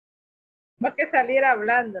Va que salir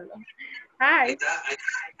hablándolo. Hi.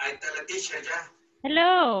 Ahí está la teacher ya.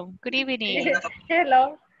 Hello, good evening.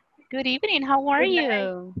 Hello. Good evening, how are Good night.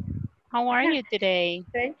 you? How are you today?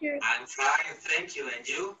 Thank you. I'm fine, thank you. And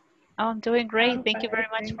you? Oh, I'm doing great. I'm Thank you very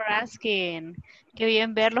fine, much thank for you. asking. Qué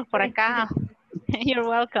bien verlos por acá. You're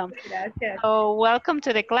welcome. Gracias. So, welcome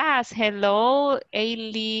to the class. Hello,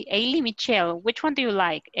 Ailey Michelle. Which one do you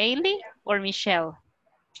like, Ailey or Michelle?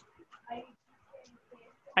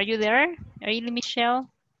 Are you there, Ailey Michelle?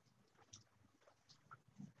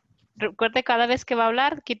 Recuerde cada vez que va a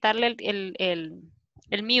hablar, quitarle el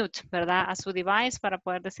mute, ¿verdad? A su device para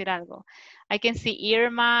poder decir algo. I can see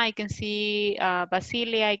Irma, I can see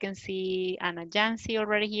Basilia, I can see Ana Jancy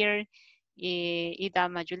already here.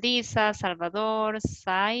 Idalma Julisa, Salvador,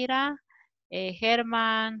 Zaira,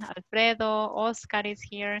 Germán, Alfredo, Oscar is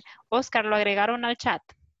here. Oscar, ¿lo agregaron al chat?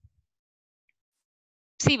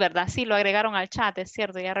 Sí, ¿verdad? Sí, lo agregaron al chat, es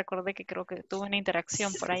cierto. Ya recordé que creo que tuvo una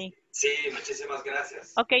interacción por ahí. Sí, muchísimas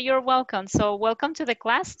gracias. Okay, you're welcome. So welcome to the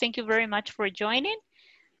class. Thank you very much for joining.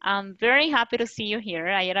 I'm very happy to see you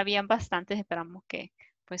here. Ayer habían bastantes, esperamos que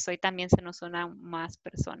pues hoy también se nos unan más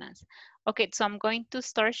personas. Okay, so I'm going to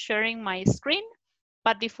start sharing my screen.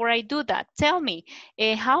 But before I do that, tell me,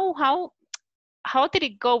 how did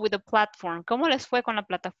it go with the platform? ¿Cómo les fue con la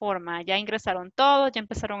plataforma? ¿Ya ingresaron todos? ¿Ya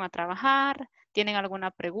empezaron a trabajar? ¿Tienen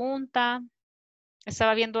alguna pregunta?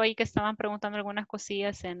 Estaba viendo ahí que estaban preguntando algunas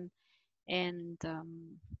cosillas en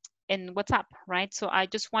WhatsApp, right? So I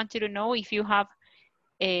just want you to know if you have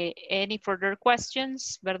any further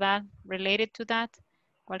questions, ¿verdad? Related to that.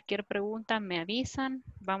 Cualquier pregunta me avisan.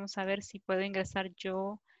 Vamos a ver si puedo ingresar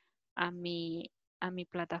yo a mi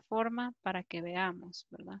plataforma para que veamos,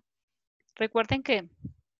 ¿verdad? Recuerden que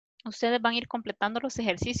ustedes van a ir completando los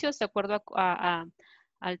ejercicios de acuerdo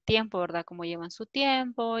al tiempo, ¿verdad? Como llevan su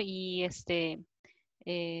tiempo y si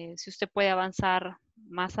usted puede avanzar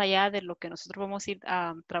más allá de lo que nosotros vamos a ir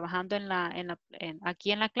trabajando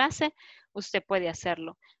aquí en la clase, usted puede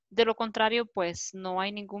hacerlo. De lo contrario, pues no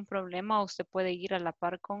hay ningún problema. Usted puede ir a la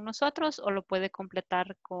par con nosotros o lo puede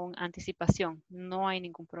completar con anticipación. No hay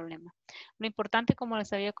ningún problema. Lo importante, como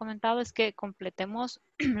les había comentado, es que completemos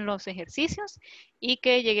los ejercicios y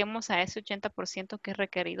que lleguemos a ese 80% que es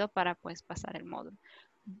requerido para pues pasar el módulo.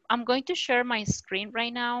 I'm going to share my screen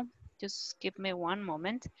right now. Just give me one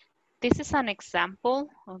moment. This is an example,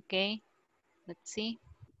 okay? Let's see.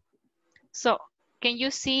 So, can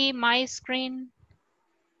you see my screen?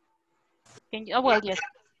 Can you, oh, well, yes,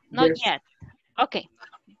 not yet. Okay,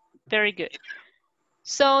 very good.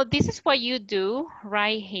 So this is what you do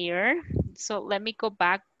right here. So let me go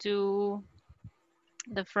back to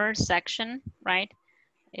the first section, right?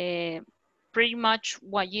 Pretty much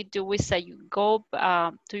what you do is that you go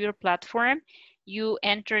to your platform, you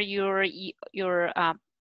enter your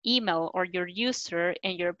email or your user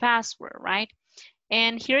and your password, right?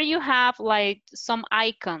 And here you have like some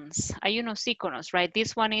icons, hay unos iconos, right?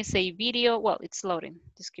 This one is a video, well, it's loading.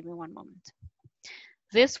 Just give me one moment.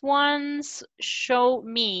 These ones show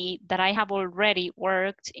me that I have already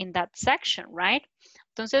worked in that section, right?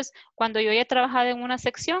 Entonces, cuando yo ya he trabajado en una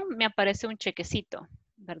sección, me aparece un chequecito,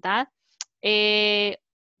 ¿verdad? De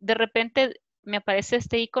repente me aparece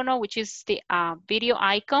este icono, which is the video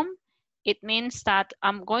icon. It means that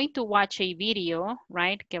I'm going to watch a video,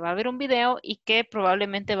 right? Que va a haber un video y que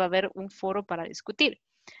probablemente va a haber un foro para discutir.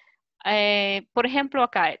 Por ejemplo,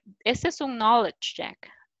 acá, este es un knowledge check.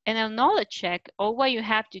 En el knowledge check, all what you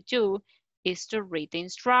have to do is to read the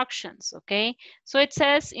instructions, okay? So it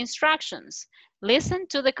says instructions. Listen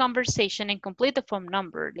to the conversation and complete the phone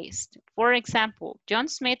number list. For example, John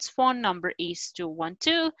Smith's phone number is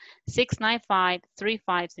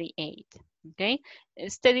 212-695-3538. Okay.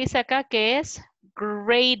 Este dice acá que es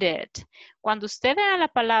graded. Cuando usted vea la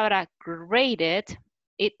palabra graded,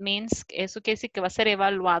 it means, eso quiere decir que va a ser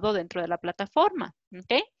evaluado dentro de la plataforma.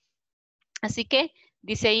 Okay. Así que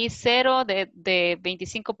dice ahí 0 de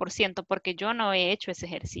 25% porque yo no he hecho ese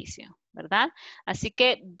ejercicio, ¿verdad? Así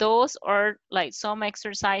que those are like some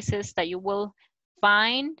exercises that you will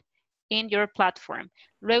find in your platform.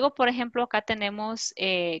 Luego, por ejemplo, acá tenemos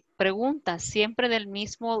preguntas siempre del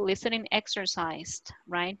mismo listening exercise,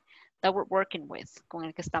 right? That we're working with, con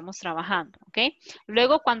el que estamos trabajando, ¿ok?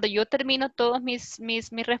 Luego, cuando yo termino todas mis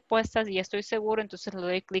respuestas y estoy seguro, entonces le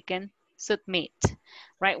doy clic en submit,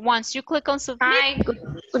 right? Once you click on submit. Hi,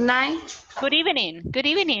 good night. Good evening. Good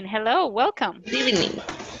evening. Hello, welcome. Good evening.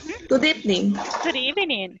 Good evening. Good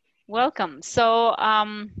evening. Welcome. So,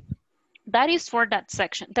 that is for that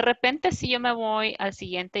section. De repente, si yo me voy al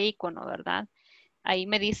siguiente icono, ¿verdad? Ahí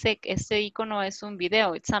me dice que este icono es un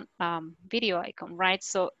video. It's a video icon, right?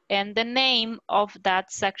 So, and the name of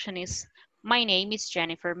that section is my name is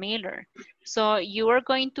Jennifer Miller. So you are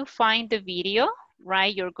going to find the video,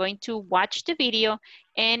 right? You're going to watch the video.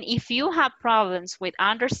 And if you have problems with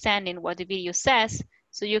understanding what the video says,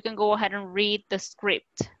 so you can go ahead and read the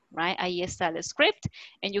script, right? Ahí está el script.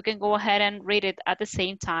 And you can go ahead and read it at the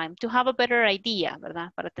same time to have a better idea,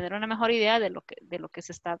 ¿verdad? Para tener una mejor idea de lo que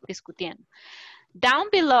se está discutiendo. Down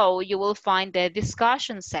below, you will find the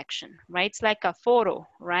discussion section, right? It's like a photo,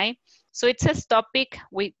 right? So it says topic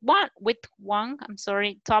with one,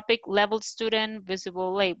 topic, level student,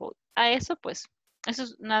 visible label. Eso pues, eso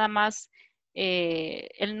es nada más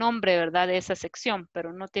el nombre, ¿verdad? De esa sección,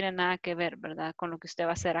 pero no tiene nada que ver, ¿verdad? Con lo que usted va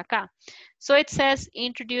a hacer acá. So it says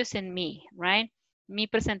introducing me, right? Mi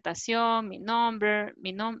presentación, mi nombre,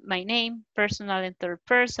 my name, personal and third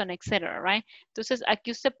person, etc., right? Entonces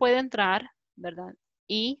aquí usted puede entrar, ¿verdad?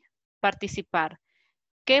 Y participar.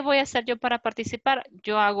 ¿Qué voy a hacer yo para participar?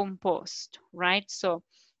 Yo hago un post, right? So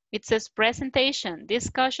it says presentation,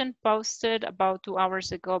 discussion posted about 2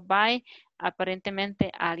 hours ago by,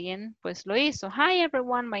 aparentemente alguien pues lo hizo. Hi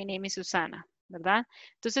everyone, my name is Susana, ¿verdad?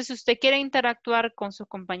 Entonces si usted quiere interactuar con sus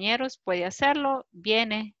compañeros, puede hacerlo.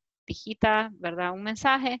 Viene, digita, ¿verdad? Un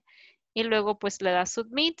mensaje y luego pues le da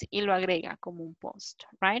submit y lo agrega como un post,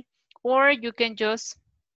 right? Or you can just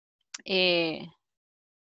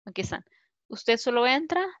aquí están. Usted solo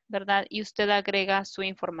entra, ¿verdad? Y usted agrega su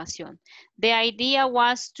información. The idea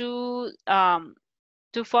was to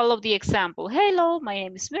follow the example. Hello, my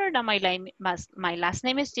name is Mirna. My last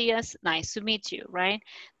name is Diaz. Nice to meet you, right?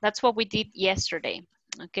 That's what we did yesterday,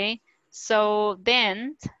 okay? So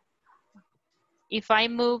then, if I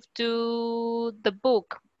move to the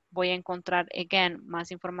book, voy a encontrar, again,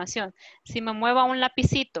 más información. Si me muevo a un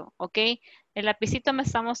lapicito, ¿ok? El lapicito me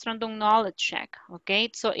está mostrando un knowledge check, ¿ok?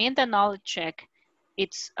 So in the knowledge check,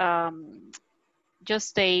 it's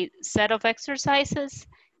just a set of exercises,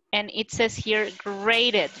 and it says here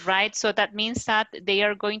graded, right? So that means that they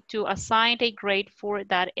are going to assign a grade for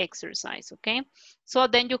that exercise, ¿ok? So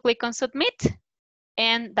then you click on submit,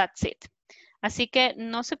 and that's it. Así que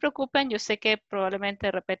no se preocupen, yo sé que probablemente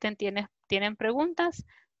de repente tienen preguntas,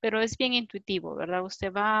 pero es bien intuitivo, ¿verdad?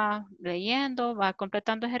 Usted va leyendo, va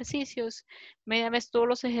completando ejercicios. Media vez todos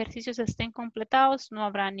los ejercicios estén completados, no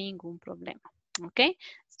habrá ningún problema, ¿ok?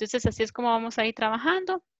 Entonces así es como vamos a ir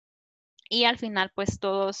trabajando. Y al final, pues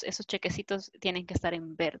todos esos chequecitos tienen que estar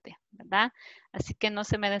en verde, ¿verdad? Así que no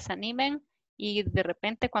se me desanimen. Y de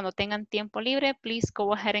repente, cuando tengan tiempo libre, please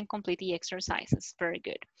go ahead and complete the exercises. Very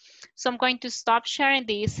good. So I'm going to stop sharing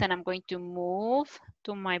this and I'm going to move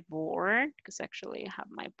to my board because actually I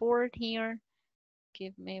have my board here.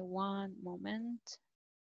 Give me one moment.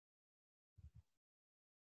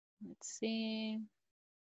 Let's see.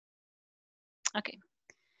 Okay.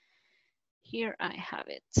 Here I have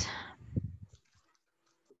it.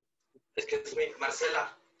 Excuse me, Marcela.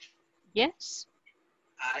 Yes.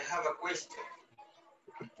 I have a question.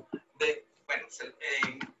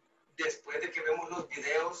 Después de que vemos los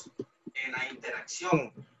videos en la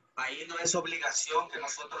interacción, ahí no es obligación que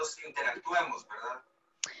nosotros interactuemos,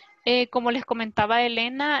 ¿verdad? Como les comentaba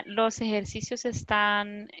Elena, los ejercicios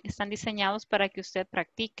están diseñados para que usted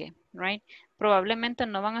practique, right? Probablemente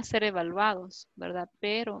no van a ser evaluados, ¿verdad?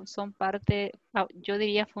 Pero son parte, yo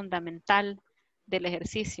diría, fundamental del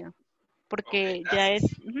ejercicio. Porque Okay, ya es,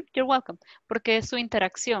 you're welcome, porque es su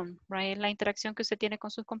interacción, right? La interacción que usted tiene con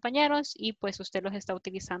sus compañeros y pues usted los está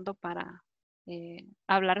utilizando para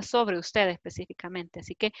hablar sobre usted específicamente.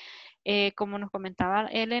 Así que, como nos comentaba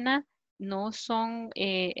Elena, no son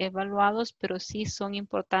evaluados, pero sí son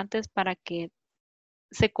importantes para que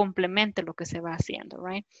se complemente lo que se va haciendo,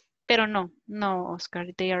 right? Pero no,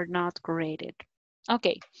 Oscar, they are not graded.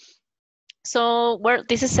 Okay. So,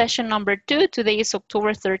 this is session number 2. Today is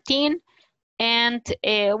October 13. And,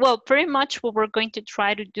 well, pretty much what we're going to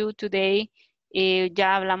try to do today,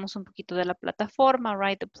 ya hablamos un poquito de la plataforma,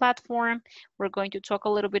 right? The platform. We're going to talk a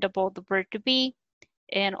little bit about the verb to be.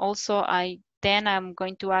 And also, then I'm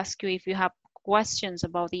going to ask you if you have questions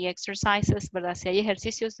about the exercises, ¿verdad? Si hay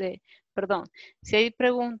ejercicios si hay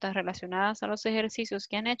preguntas relacionadas a los ejercicios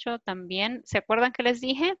que han hecho, también, ¿se acuerdan que les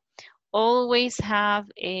dije? Always have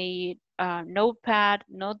a notepad,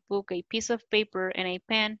 notebook, a piece of paper, and a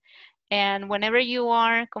pen. And whenever you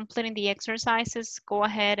are completing the exercises, go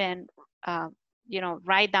ahead and,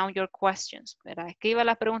 write down your questions. ¿Verdad? Escriba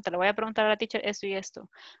la pregunta. Le voy a preguntar a la teacher esto y esto.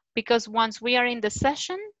 Because once we are in the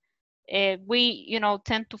session, we,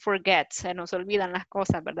 tend to forget. Se nos olvidan las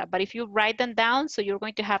cosas, ¿verdad? But if you write them down, so you're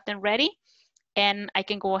going to have them ready, and I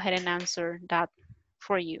can go ahead and answer that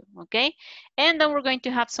for you, okay? And then we're going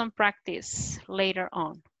to have some practice later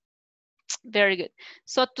on. Very good.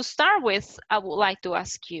 So to start with, I would like to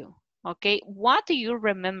ask you, Okay, what do you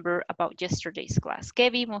remember about yesterday's class? ¿Qué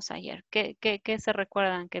vimos ayer? ¿Qué se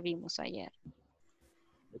recuerdan que vimos ayer?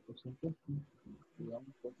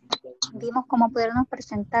 Vimos cómo podernos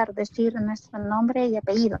presentar, decir nuestro nombre y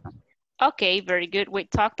apellido. Okay, very good. We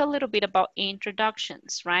talked a little bit about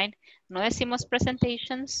introductions, right? No decimos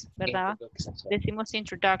presentations, ¿verdad? Decimos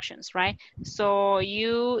introductions, right? So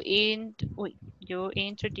you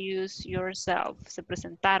introduce yourself. Se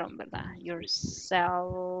presentaron, ¿verdad?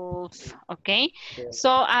 Yourself, okay?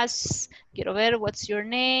 So quiero ver, what's your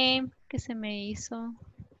name? ¿Qué se me hizo?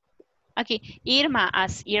 Aquí, Irma,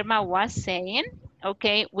 as Irma was saying,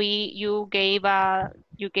 okay, you gave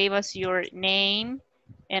us your name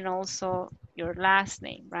and also your last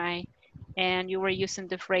name, right? And you were using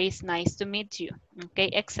the phrase, nice to meet you. Okay,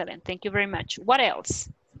 excellent. Thank you very much. What else?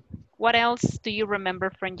 What else do you remember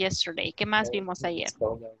from yesterday? ¿Qué más vimos ayer?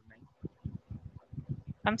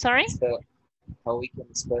 I'm sorry? How we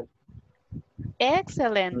can spell.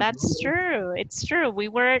 Excellent. That's true. It's true. We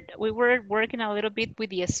were working a little bit with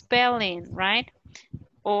the spelling, right?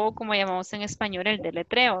 O como llamamos en español el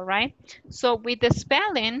deletreo, right? So with the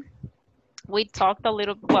spelling, we talked a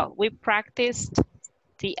little, well, we practiced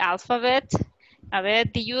the alphabet. A ver,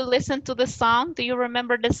 did you listen to the song? Do you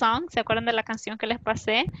remember the song? ¿Se acuerdan de la canción que les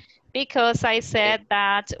pasé? Because I said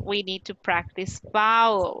that we need to practice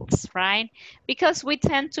vowels, right? Because we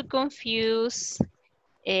tend to confuse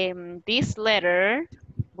this letter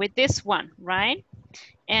with this one, right?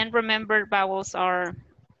 And remember, vowels are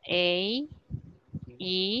A,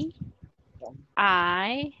 E,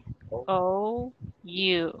 I, O,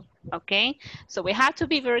 U. Okay, so we have to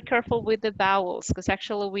be very careful with the vowels because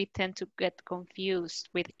actually we tend to get confused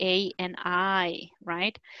with A and I,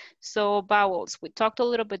 right? So vowels, we talked a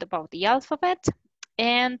little bit about the alphabet,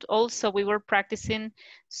 and also we were practicing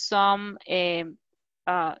some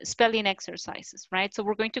spelling exercises, right? So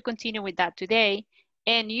we're going to continue with that today.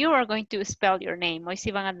 And you are going to spell your name. Hoy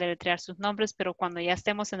sí van a deletrear sus nombres, pero cuando ya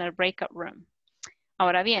estemos en el breakout room.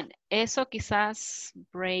 Ahora bien, eso quizás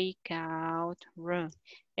breakout room.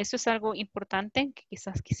 Eso es algo importante que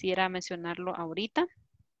quizás quisiera mencionarlo ahorita.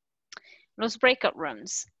 Los breakout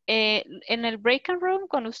rooms. En el breakout room,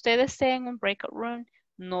 cuando usted esté en un breakout room,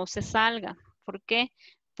 no se salga. ¿Por qué?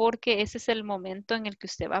 Porque ese es el momento en el que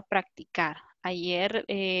usted va a practicar. Ayer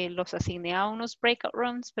los asigné a unos breakout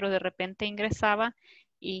rooms, pero de repente ingresaba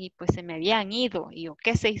y pues se me habían ido. Y yo,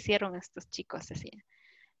 ¿qué se hicieron estos chicos? Decían.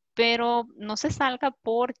 Pero no se salga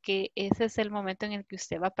porque ese es el momento en el que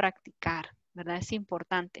usted va a practicar, ¿verdad? Es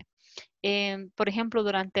importante. Por ejemplo,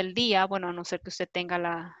 durante el día, bueno, a no ser que usted tenga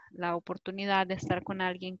la oportunidad de estar con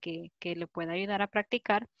alguien que le pueda ayudar a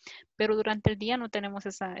practicar, pero durante el día no tenemos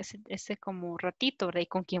ese como ratito, ¿verdad? ¿Y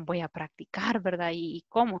con quién voy a practicar, verdad? ¿Y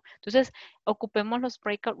cómo? Entonces, ocupemos los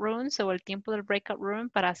breakout rooms o el tiempo del breakout room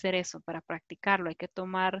para hacer eso, para practicarlo. Hay que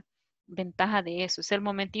tomar ventaja de eso. Es el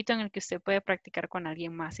momentito en el que usted puede practicar con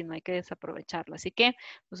alguien más y no hay que desaprovecharlo. Así que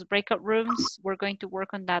los breakout rooms, we're going to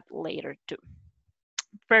work on that later too.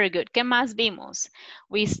 Very good. ¿Qué más vimos?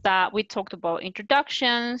 We talked about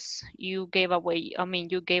introductions. You gave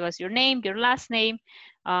us your name, your last name.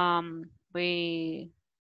 We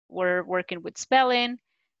were working with spelling,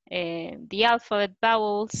 the alphabet,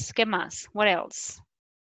 vowels. ¿Qué más? What else?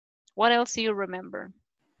 What else do you remember?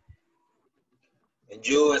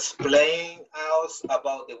 You explain us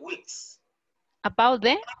about the weeks. About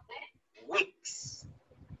the? Weeks.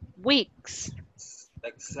 Weeks.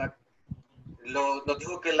 Exacto. Nos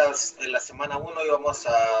dijo que en la semana 1 íbamos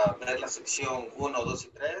a ver la sección 1, 2 y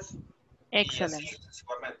 3. Excellent. Y así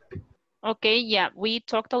sucesivamente. Okay, yeah, we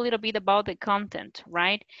talked a little bit about the content,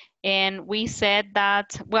 right? And we said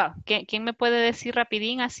that, well, ¿quién me puede decir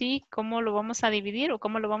rapidín así cómo lo vamos a dividir o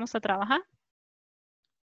cómo lo vamos a trabajar?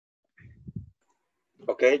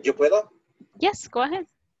 Ok, ¿yo puedo? Yes, go ahead.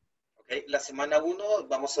 Ok, la semana 1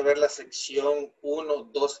 vamos a ver la sección 1,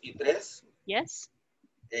 2 y 3. Yes.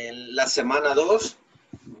 En la semana 2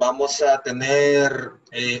 vamos a tener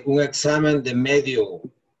un examen de medio,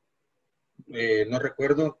 no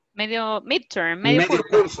recuerdo. Midterm, medio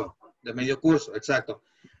curso. De medio curso, exacto.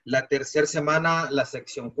 La tercera semana, la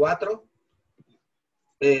sección 4.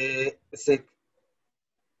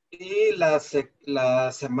 Y la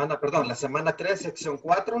semana 3, sección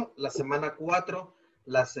 4. La semana 4,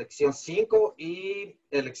 la sección 5 y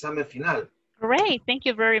el examen final. Great, thank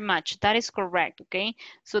you very much. That is correct, okay?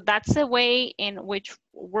 So that's the way in which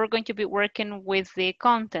we're going to be working with the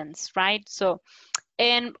contents, right? So,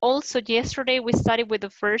 and also yesterday we studied with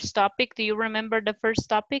the first topic. Do you remember the first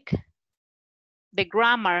topic? The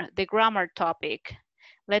grammar topic.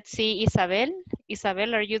 Let's see, Isabel.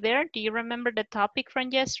 Isabel, are you there? Do you remember the topic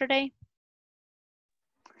from yesterday?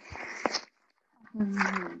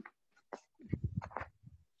 Mm,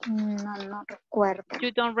 no recuerdo.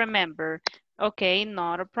 You don't remember. Okay,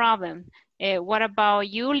 not a problem. What about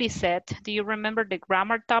you, Lisette? Do you remember the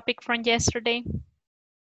grammar topic from yesterday?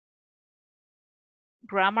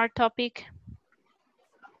 Grammar topic?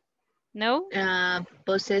 No?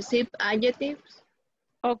 Possessive adjectives.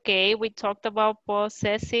 Okay, we talked about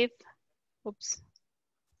possessive,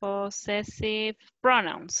 possessive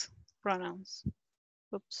pronouns. Pronouns,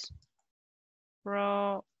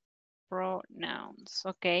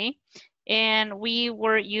 okay. And we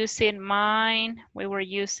were using mine, we were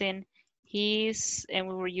using his, and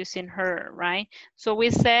we were using her, right? So we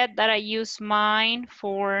said that I use mine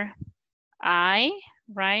for I,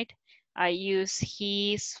 right? I use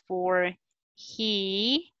his for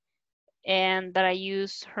he, and that I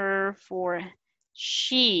use her for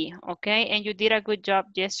she, okay? And you did a good job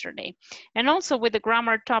yesterday. And also with the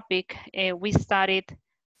grammar topic, we studied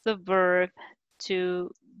the verb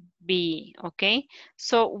to be, okay?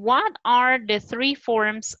 So what are the three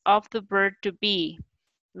forms of the verb to be?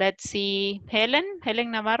 Let's see, Helen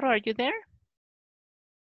Navarro, are you there?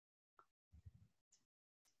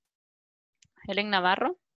 Helen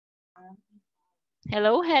Navarro?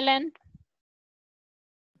 Hello, Helen.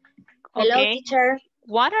 Hello, Okay. teacher.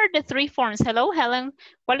 What are the three forms? Hello, Helen.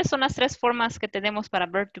 ¿Cuáles son las tres formas que tenemos para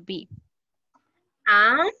verb to be?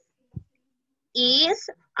 Am, is,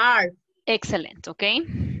 are. Excellent, okay?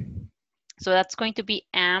 So that's going to be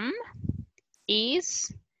am,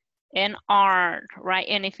 is, and are, right?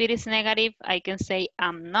 And if it is negative, I can say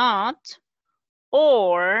I'm not,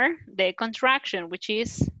 or the contraction, which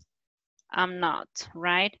is I'm not,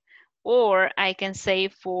 right? Or I can say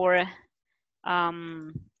for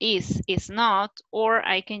is not, or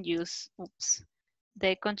I can use,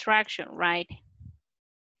 the contraction, right?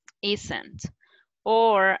 Isn't.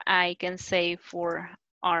 Or I can say for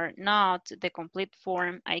are not, the complete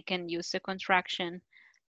form, I can use the contraction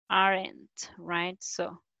aren't, right?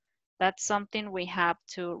 So that's something we have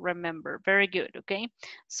to remember. Very good, okay?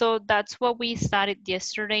 So that's what we studied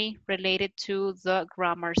yesterday related to the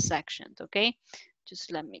grammar section, okay?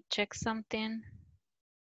 Just let me check something.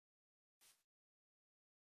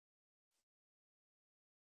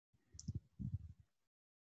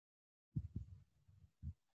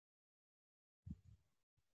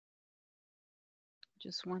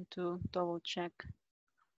 Just want to double check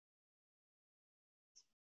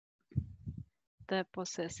the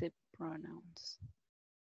possessive pronouns.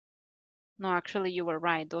 No, actually you were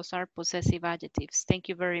right. Those are possessive adjectives. Thank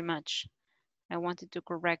you very much. I wanted to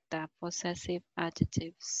correct that. Possessive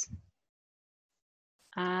adjectives.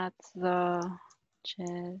 Adjectives.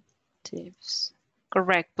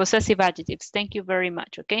 Correct. Possessive adjectives. Thank you very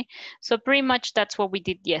much. Okay. So pretty much that's what we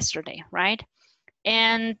did yesterday, right?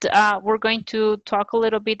 And we're going to talk a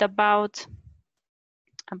little bit about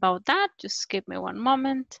that. Just give me one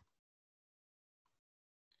moment.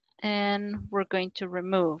 And we're going to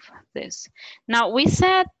remove this. Now we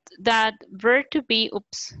said that verb to be,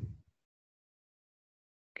 oops.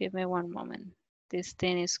 Give me one moment. This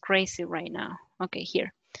thing is crazy right now. Okay,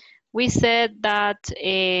 here. We said that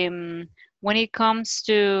when it comes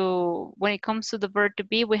to the verb to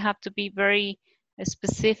be, we have to be very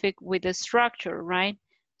specific with the structure, right?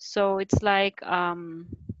 So it's like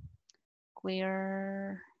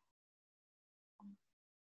clear.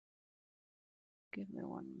 Give me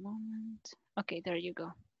one moment. Okay, there you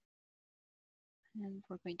go. And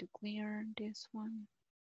we're going to clear this one.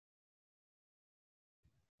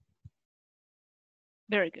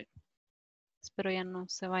 Very good. Espero ya no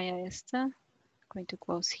se vaya esta. Going to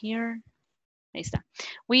close here. Ahí está.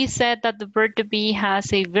 We said that the verb to be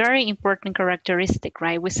has a very important characteristic,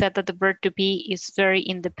 right? We said that the verb to be is very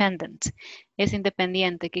independent. Es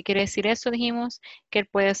independiente. ¿Qué quiere decir eso? Dijimos que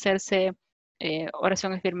puede hacerse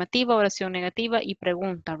oración afirmativa, oración negativa y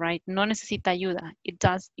pregunta, right? No necesita ayuda. It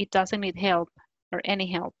doesn't need help or any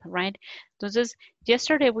help, right? Entonces,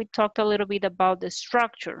 yesterday we talked a little bit about the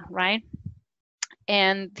structure, right?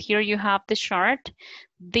 And here you have the chart.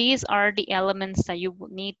 These are the elements that you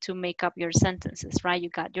would need to make up your sentences, right? You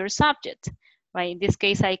got your subject, right? In this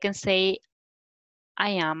case, I can say, I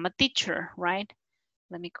am a teacher, right?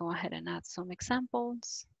 Let me go ahead and add some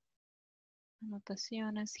examples.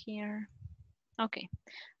 Anotaciones here. Okay,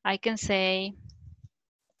 I can say,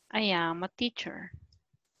 I am a teacher,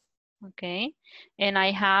 okay? And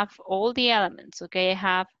I have all the elements, okay? I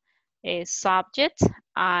have a subject,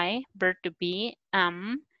 I, verb to be,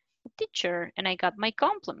 am a teacher, and I got my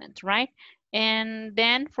complement, right? And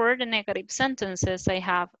then for the negative sentences, I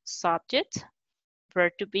have subject,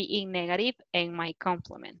 verb to be in negative, and my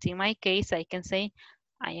complement. In my case, I can say,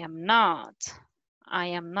 I am not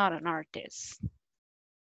an artist,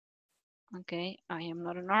 Okay, I am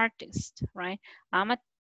not an artist, right?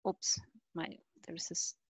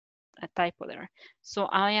 There's a typo there. So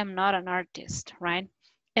I am not an artist, right?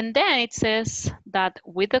 And then it says that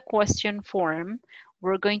with the question form,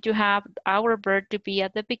 we're going to have our verb to be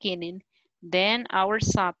at the beginning, then our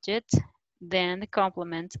subject, then the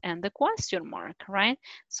complement and the question mark, right?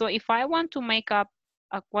 So if I want to make up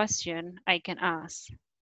a question, I can ask.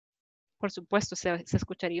 Por supuesto, se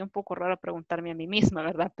escucharía un poco raro preguntarme a mí misma,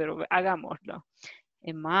 ¿verdad? Pero hagámoslo.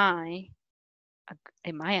 Am I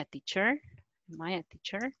a teacher? Am I a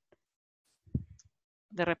teacher?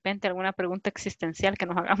 De repente alguna pregunta existencial que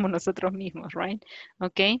nos hagamos nosotros mismos, right?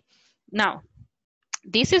 Okay. Now,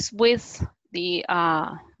 this is with the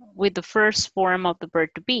first form of the verb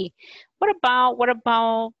to be. What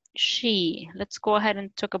about she? Let's go ahead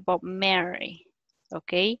and talk about Mary.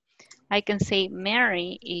 Okay. I can say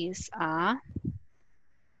Mary is a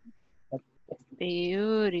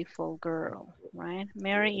beautiful girl, right?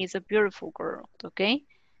 Mary is a beautiful girl, okay?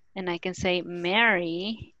 And I can say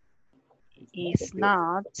Mary is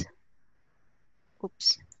not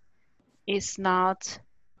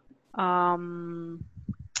an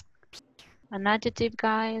adjective,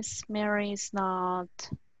 guys. Mary is not,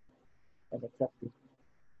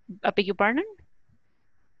 I beg your pardon?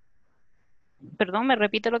 Perdón, ¿me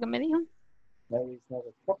repite lo que me dijo? Mary is not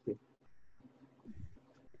attractive.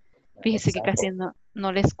 Fíjese que casi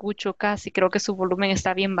no le escucho casi, creo que su volumen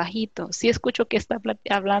está bien bajito. Sí escucho que está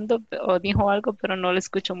hablando o dijo algo, pero no le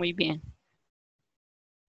escucho muy bien.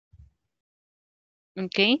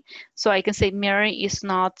 Okay, so I can say Mary is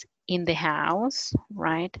not in the house,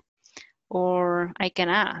 right? Or I can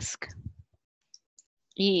ask,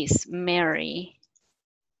 is Mary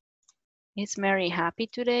happy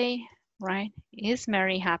today, right? Is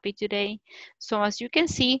Mary happy today? So as you can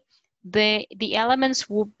see, the elements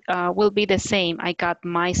will be the same. I got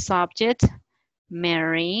my subject,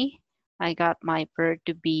 Mary, I got my verb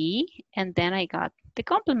to be, and then I got the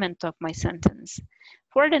complement of my sentence.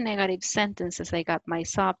 For the negative sentences, I got my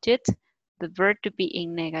subject, the verb to be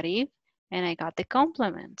in negative, and I got the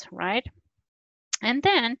complement, right? And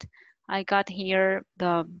then I got here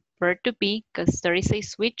the verb to be, because there is a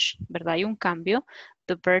switch, ¿verdad? Hay un cambio.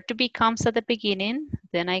 The verb to be comes at the beginning,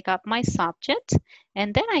 then I got my subject,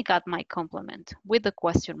 and then I got my complement with the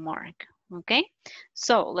question mark, okay?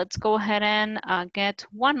 So let's go ahead and get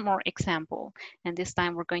one more example. And this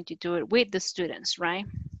time we're going to do it with the students, right?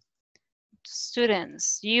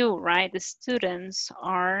 Students, you, right? The students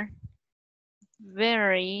are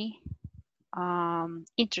very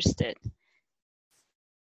interested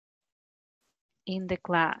in the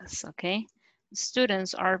class, okay?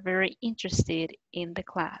 Students are very interested in the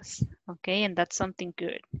class, okay? And that's something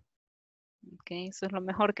good, okay? Eso es lo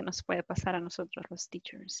mejor que nos puede pasar a nosotros los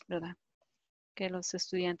teachers, ¿verdad? Que los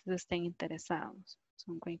estudiantes estén interesados.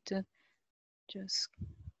 So I'm going to just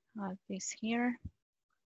add this here.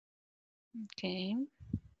 Okay.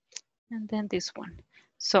 And then this one.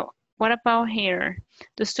 So what about here?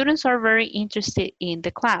 The students are very interested in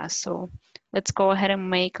the class. So let's go ahead and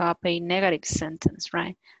make up a negative sentence,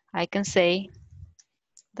 right? I can say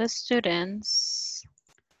the students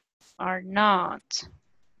are not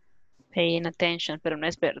paying attention, pero no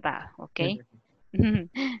es verdad, okay?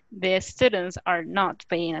 The students are not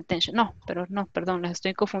paying attention. No, pero no, perdón, les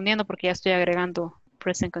estoy confundiendo porque ya estoy agregando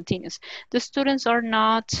present continuous. The students are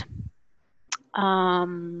not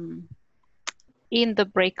in the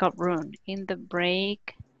breakout room. In the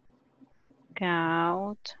breakout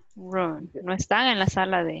room. No están en la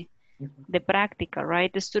sala de práctica,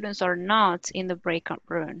 right? The students are not in the breakout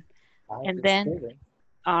room. And then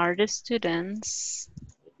are the students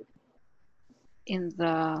in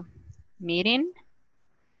the meeting?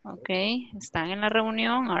 Okay, están en la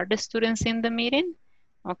reunión. Are the students in the meeting?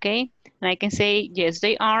 Okay, and I can say yes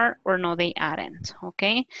they are or no they aren't.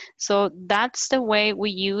 Okay, so that's the way we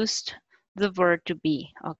used the verb to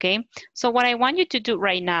be. Okay, so what I want you to do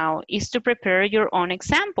right now is to prepare your own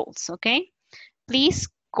examples. Okay, please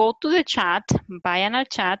go to the chat, vayan al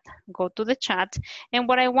chat, go to the chat, and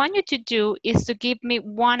what I want you to do is to give me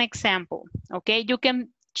one example. Okay, you can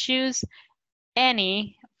choose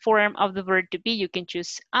any form of the verb to be. You can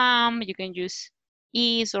choose you can use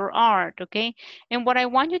is or are, okay? And what I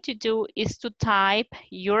want you to do is to type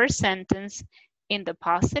your sentence in the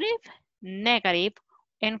positive, negative,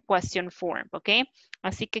 and question form, okay?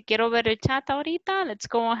 Así que quiero ver el chat ahorita. Let's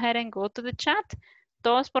go ahead and go to the chat.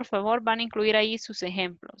 Todos, por favor, van a incluir ahí sus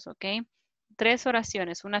ejemplos, okay? 3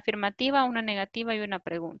 oraciones, una afirmativa, una negativa y una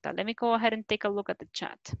pregunta. Let me go ahead and take a look at the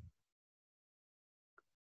chat.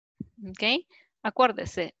 Okay?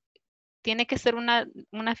 Acuérdese, tiene que ser una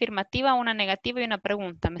afirmativa, una negativa y una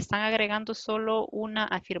pregunta. Me están agregando solo una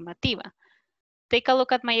afirmativa. Take a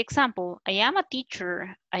look at my example. I am a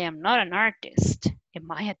teacher. I am not an artist.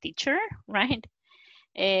 Am I a teacher? Right?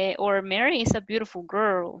 Or Mary is a beautiful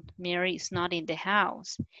girl. Mary is not in the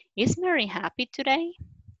house. Is Mary happy today?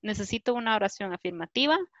 Necesito una oración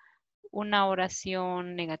afirmativa, una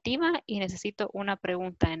oración negativa y necesito una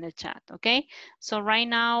pregunta en el chat, okay? So right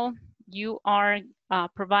now you are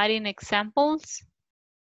providing examples.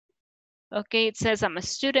 Okay, it says I'm a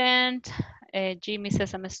student. Jimmy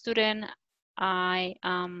says I'm a student.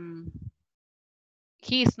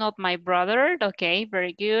 He is not my brother. Okay,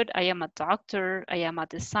 very good. I am a doctor. I am a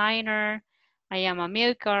designer. I am a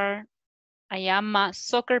milker. I am a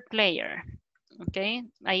soccer player. Okay,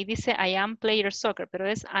 ahí dice I am player soccer, pero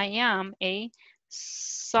es I am a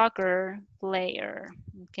soccer player.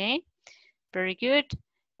 Okay, very good.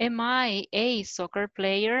 Am I a soccer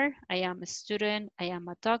player? I am a student. I am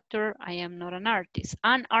a doctor. I am not an artist.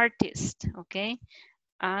 An artist, okay.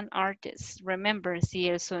 An artist. Remember, si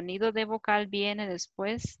el sonido de vocal viene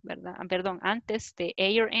después, ¿verdad? Perdón, antes de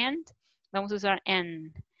a or and, vamos a usar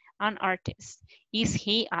an. An artist. Is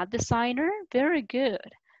he a designer? Very good.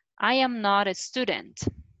 I am not a student.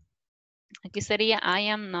 Aquí sería I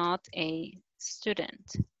am not a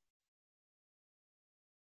student.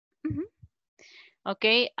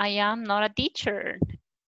 Okay, I am not a teacher.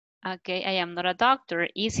 Okay, I am not a doctor.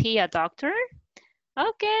 Is he a doctor?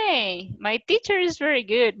 Okay, my teacher is very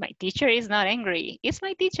good. My teacher is not angry. Is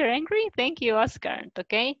my teacher angry? Thank you, Oscar.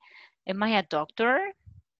 Okay, am I a doctor?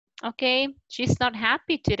 Okay, she's not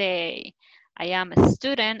happy today. I am a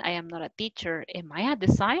student. I am not a teacher. Am I a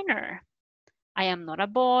designer? I am not a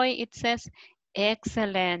boy. It says,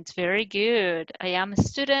 excellent, very good. I am a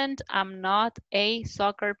student. I'm not a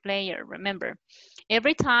soccer player. Remember,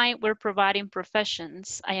 every time we're providing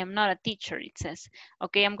professions, I am not a teacher, it says.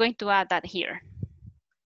 Okay, I'm going to add that here.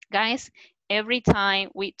 Guys, every time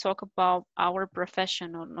we talk about our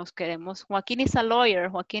professional, nos queremos, Joaquin is a lawyer,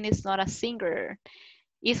 Joaquin is not a singer.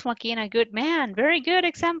 Is Joaquin a good man? Very good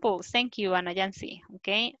examples. Thank you, Ana Yancy.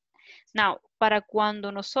 Okay. Now, para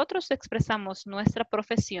cuando nosotros expresamos nuestra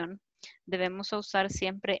profesión, debemos usar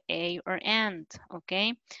siempre a or and.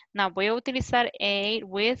 Okay. Now, voy a utilizar a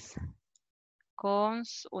with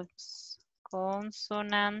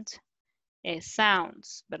consonant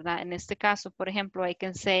sounds, ¿verdad? En este caso, por ejemplo, I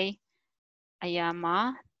can say, I am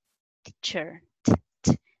a teacher,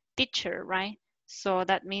 teacher, right? So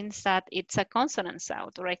that means that it's a consonant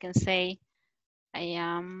sound. Or I can say, I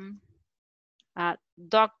am a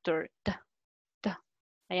doctor,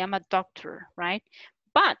 I am a doctor, right?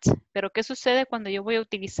 Pero ¿qué sucede cuando yo voy a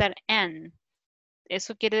utilizar an?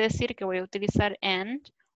 Eso quiere decir que voy a utilizar and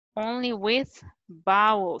only with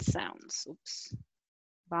vowel sounds. Oops.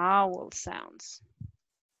 Vowel sounds.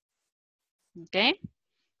 Okay.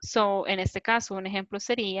 So, en este caso, un ejemplo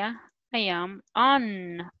sería, I am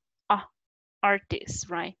an artist,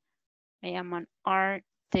 right? I am an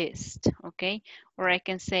artist, okay? Or I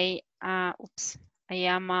can say, I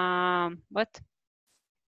am what?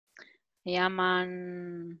 I am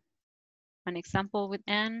an example with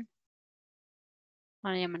an.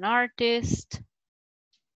 I am an artist.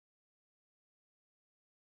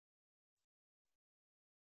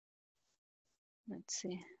 Let's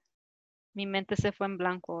see. Mi mente se fue en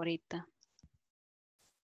blanco ahorita.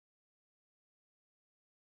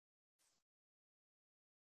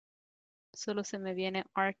 Solo se me viene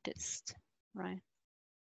artist, right?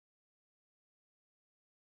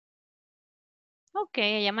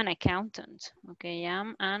 Okay, I am an accountant. Okay, I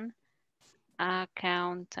am an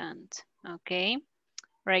accountant. Okay,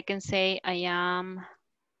 or I can say I am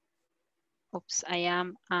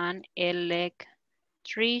an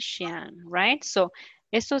electrician, right? So,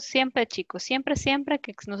 esto siempre, chicos, siempre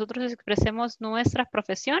que nosotros expresemos nuestras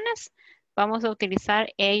profesiones, vamos a utilizar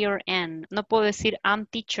a or an. No puedo decir I'm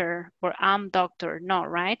teacher or I'm doctor, no,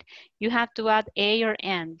 right? You have to add a or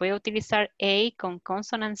an. Voy a utilizar a con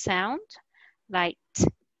consonant sound, like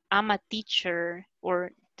I'm a teacher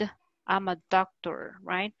or I'm a doctor,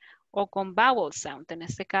 right? O con vowel sound. En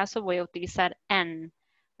este caso voy a utilizar an.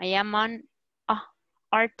 I am an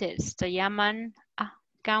artist. I am an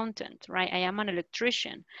accountant, right? I am an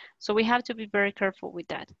electrician. So we have to be very careful with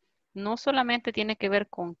that. No solamente tiene que ver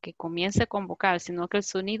con que comience con vocal, sino que el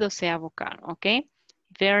sonido sea vocal, okay?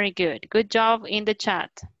 Very good. Good job in the chat.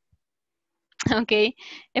 Okay.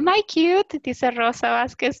 Am I cute? Dice Rosa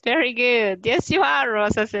Vázquez. Very good. Yes, you are,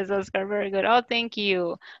 Rosa, says Oscar. Very good. Oh, thank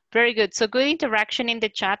you. Very good. So good interaction in the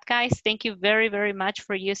chat, guys. Thank you very, very much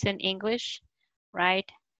for using English, right?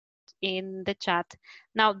 in the chat.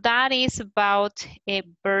 Now that is about a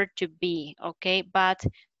verb to be, okay? But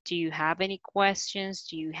do you have any questions?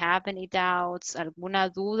 Do you have any doubts? ¿Alguna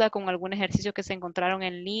duda con algún ejercicio que se encontraron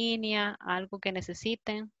en línea? ¿Algo que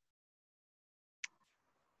necesiten?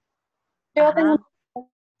 Yo tengo,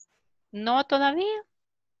 ¿No todavía?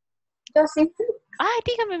 yo sí. Ay,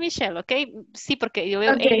 dígame Michelle, ¿ok? Sí, porque yo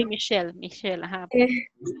veo Ok. Michelle, ajá.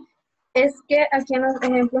 Es que aquí en los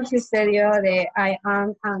ejemplos que usted dio de I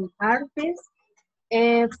am an artist,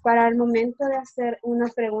 para el momento de hacer una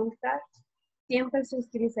pregunta, siempre se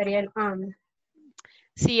utilizaría el am.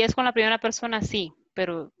 Si es con la primera persona, sí,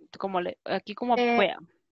 pero aquí como pueda.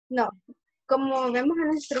 No, como vemos en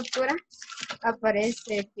la estructura,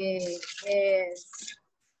 aparece que es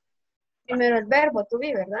primero el verbo to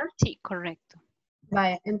be, ¿verdad? Sí, correcto.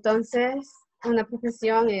 Vaya, entonces una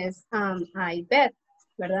profesión es I vet,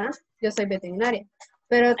 ¿verdad? Yo soy veterinaria,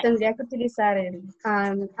 pero tendría que utilizar el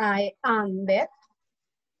I am vet.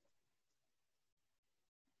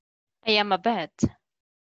 I am a vet.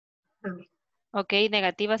 Ah. Ok,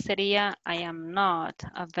 negativa sería I am not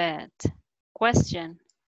a vet. Question.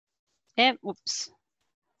 Oops.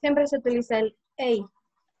 Siempre se utiliza el A.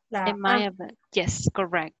 La Am I a vet? Yes,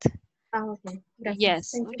 correct. Ok. Gracias.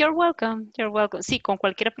 Yes, Thank you. you're welcome. You're welcome. Sí, con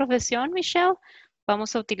cualquier profesión, Michelle,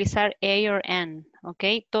 vamos a utilizar A or N, ¿ok?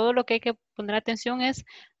 Todo lo que hay que poner atención es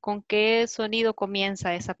con qué sonido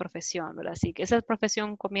comienza esa profesión, ¿verdad? Así que esa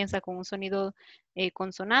profesión comienza con un sonido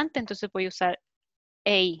consonante, entonces voy a usar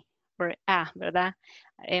A or A, ¿verdad?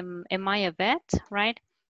 Am I a vet, right?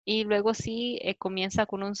 Y luego sí comienza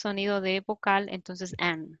con un sonido de vocal, entonces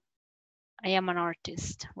N. I am an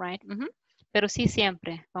artist, right? Pero sí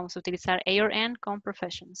siempre vamos a utilizar A or N con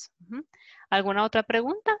professions. ¿Alguna otra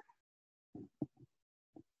pregunta?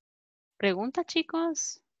 ¿Pregunta,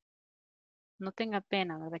 chicos? No tenga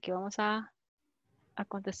pena, ¿verdad? Que vamos a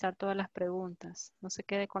contestar todas las preguntas. No se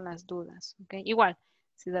quede con las dudas, ¿ok? Igual,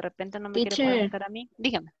 si de repente no me quiere Teacher, preguntar a mí,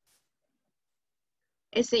 dígame.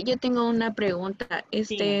 yo tengo una pregunta.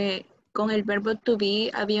 Dígame. Con el verbo to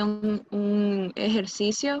be había un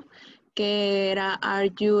ejercicio que era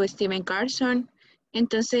Are you Stephen Carson?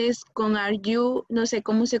 Entonces, con Are you, no sé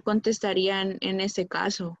cómo se contestarían en ese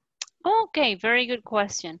caso. Ok, very good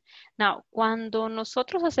question. Now, cuando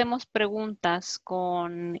nosotros hacemos preguntas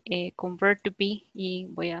con verb to be, y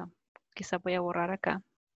quizá voy a borrar acá.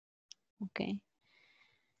 Ok.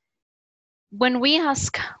 When we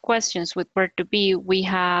ask questions with verb to be, we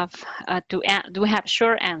have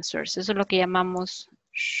short answers. Eso es lo que llamamos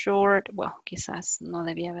short, well, quizás no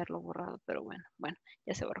debía haberlo borrado, pero bueno,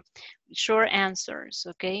 ya se borró. Short answers,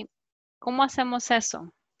 ¿ok? ¿Cómo hacemos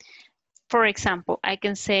eso? For example, I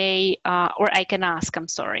can say, or I can ask, I'm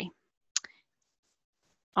sorry.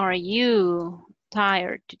 Are you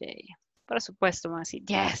tired today? Por supuesto, vamos a decir,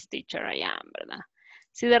 yes, teacher, I am, ¿verdad?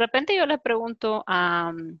 Si de repente yo le pregunto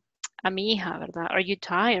a mi hija, ¿verdad? Are you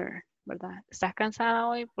tired? ¿Verdad? ¿Estás cansada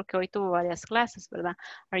hoy? Porque hoy tuvo varias clases, ¿verdad?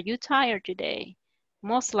 Are you tired today?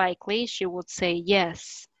 Most likely she would say,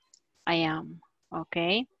 yes, I am,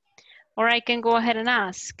 okay? Or I can go ahead and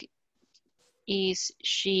ask, is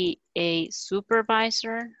she a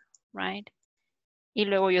supervisor, right? Y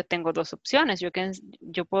luego yo tengo dos opciones.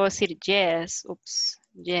 Yo puedo decir yes,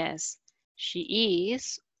 yes, she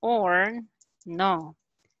is, or no,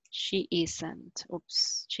 she isn't,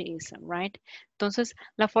 she isn't, right? Entonces,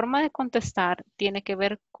 la forma de contestar tiene que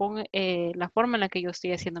ver con la forma en la que yo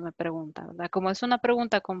estoy haciendo mi pregunta, ¿verdad? Como es una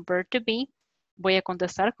pregunta con verb to be, voy a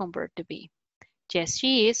contestar con verb to be. Yes,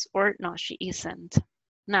 she is, or no, she isn't.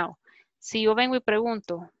 Now, si yo vengo y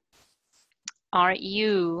pregunto, are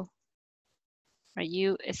you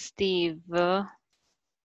Steve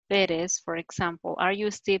Pérez, for example? Are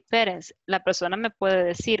you Steve Pérez? La persona me puede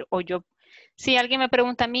decir, o yo, si alguien me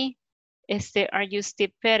pregunta a mí, are you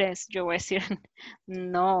Steve Pérez? Yo voy a decir,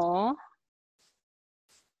 no.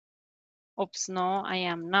 No, I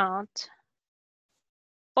am not.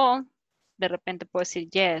 O de repente puedo decir,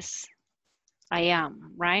 yes, I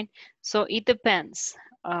am, right? So it depends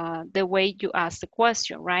the way you ask the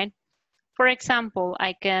question, right? For example,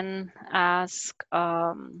 I can ask,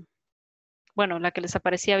 bueno, la que les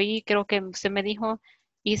aparecía ahí, creo que usted me dijo,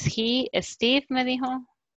 is he Steve? Me dijo.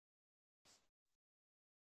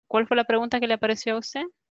 ¿Cuál fue la pregunta que le apareció a usted?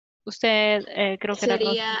 Usted creo que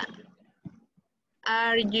Sería,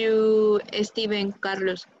 are you Steven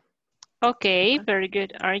Carlos? Okay, very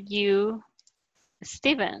good. Are you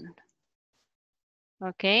Steven?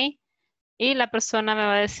 Okay. Y la persona me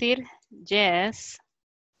va a decir, yes,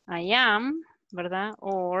 I am, ¿verdad?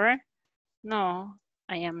 Or, no,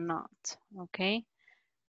 I am not. Okay.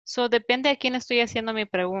 So, depende a quién estoy haciendo mi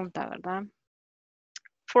pregunta, ¿verdad?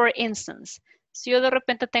 For instance, si yo de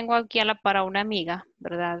repente tengo aquí a la par a una amiga,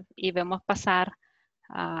 ¿verdad? Y vemos pasar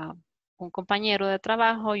a un compañero de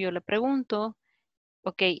trabajo, yo le pregunto,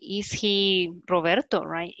 ok, is he Roberto,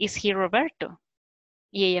 right? Is he Roberto?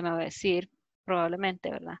 Y ella me va a decir, probablemente,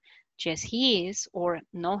 ¿verdad? Yes, he is, or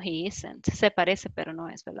no, he isn't. Se parece, pero no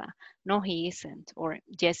es, ¿verdad? No, he isn't, or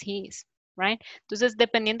yes, he is, right? Entonces,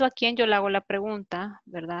 dependiendo a quién yo le hago la pregunta,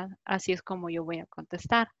 ¿verdad? Así es como yo voy a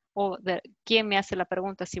contestar. O de quién me hace la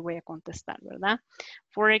pregunta, si voy a contestar, ¿verdad?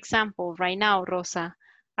 For example, right now, Rosa,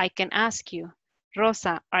 I can ask you,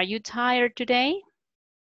 Rosa, are you tired today?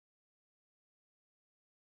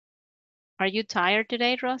 Are you tired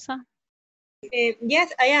today, Rosa?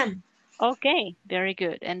 Yes, I am. Okay, very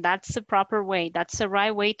good. And that's the proper way. That's the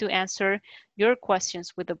right way to answer your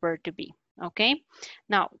questions with the verb to be. Okay,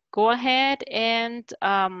 now go ahead and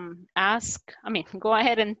go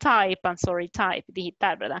ahead and type,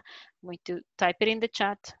 digitar, ¿verdad? I'm going to type it in the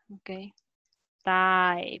chat. Okay,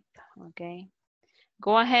 type, okay.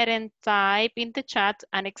 Go ahead and type in the chat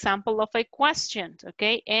an example of a question,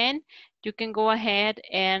 okay? And you can go ahead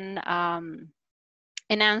and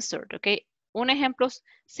answer, okay? Un ejemplo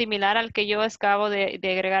similar al que yo acabo de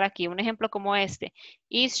agregar aquí. Un ejemplo como este.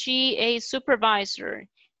 Is she a supervisor?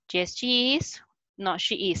 Yes, she is. No,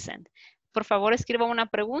 she isn't. Por favor, escriba una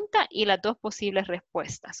pregunta y las dos posibles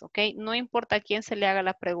respuestas, ¿ok? No importa a quién se le haga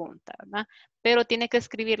la pregunta, ¿verdad? Pero tiene que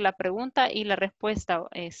escribir la pregunta y la respuesta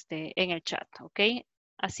en el chat, ¿ok?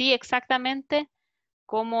 Así exactamente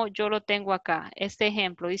como yo lo tengo acá. Este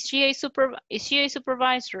ejemplo. Is she a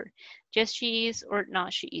supervisor? Yes, she is, or no,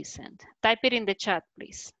 she isn't. Type it in the chat,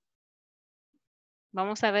 please.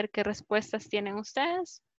 Vamos a ver qué respuestas tienen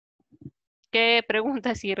ustedes. ¿Qué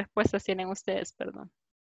preguntas y respuestas tienen ustedes? Perdón.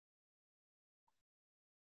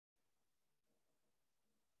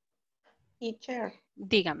 Teacher,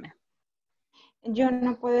 Dígame. yo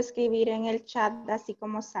no puedo escribir en el chat así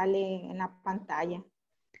como sale en la pantalla.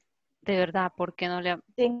 De verdad, ¿por qué no le...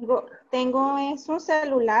 Es un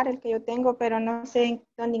celular el que yo tengo, pero no sé en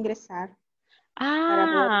dónde ingresar.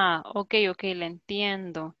 Ah, ok, le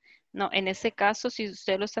entiendo. No, en ese caso, si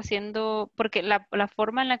usted lo está haciendo, porque la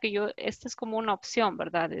forma en la que esta es como una opción,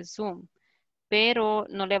 ¿verdad? De Zoom, pero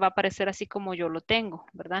no le va a aparecer así como yo lo tengo,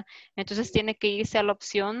 ¿verdad? Entonces tiene que irse a la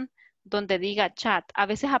opción donde diga chat. A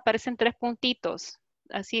veces aparecen 3 puntitos,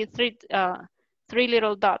 así, three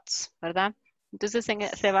little dots, ¿verdad? Entonces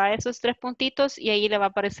se va a esos 3 puntitos y ahí le va a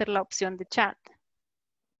aparecer la opción de chat.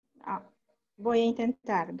 Voy a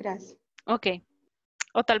intentar, gracias. Ok.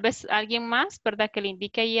 O tal vez alguien más, ¿verdad? Que le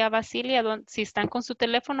indique ahí a Basilia si están con su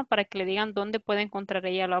teléfono para que le digan dónde puede encontrar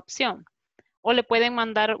ella la opción. O le pueden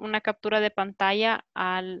mandar una captura de pantalla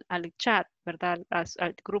al chat, ¿verdad?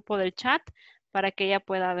 Al grupo del chat para que ella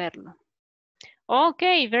pueda verlo. Ok,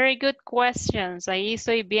 very good questions. Ahí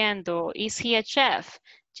estoy viendo. Is he a chef?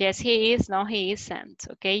 Yes, he is. No, he isn't.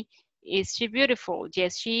 Ok. Is she beautiful?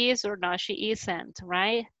 Yes, she is, or no, she isn't,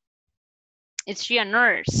 right? Is she a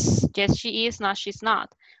nurse? Yes, she is. No, she's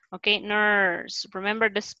not. Okay, nurse. Remember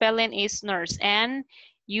the spelling is nurse.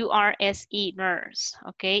 N-U-R-S-E, nurse.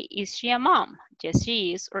 Okay, is she a mom? Yes,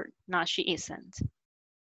 she is, or no, she isn't.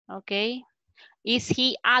 Okay, is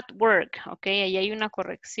he at work? Okay, ahí hay una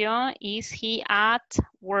corrección. Is he at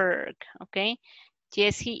work? Okay,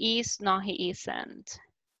 yes, he is. No, he isn't.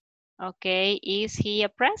 Okay, is he a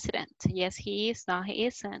president? Yes, he is. No, he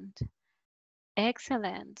isn't.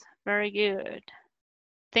 Excellent. Very good.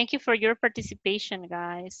 Thank you for your participation,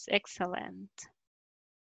 guys. Excellent.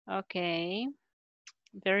 Okay,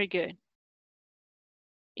 very good.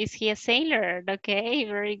 Is he a sailor? Okay,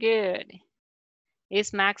 very good.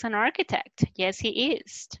 Is Max an architect? Yes, he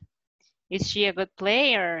is. Is she a good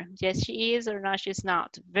player? Yes, she is, or no, she's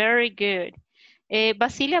not. Very good.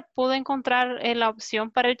 Basilia, ¿pudo encontrar la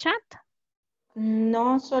opción para el chat?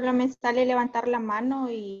 No, solo me sale levantar la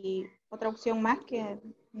mano y otra opción más que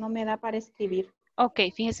no me da para escribir. Ok,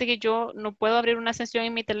 fíjese que yo no puedo abrir una sesión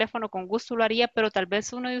en mi teléfono, con gusto lo haría, pero tal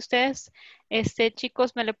vez uno de ustedes,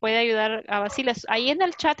 chicos, me le puede ayudar a Basilia. Ahí en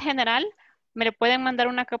el chat general, me le pueden mandar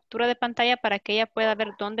una captura de pantalla para que ella pueda ver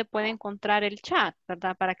dónde puede encontrar el chat,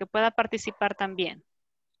 ¿verdad? Para que pueda participar también.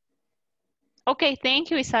 Ok, thank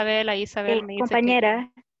you, Isabel. Ahí Isabel me dice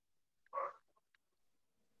compañera,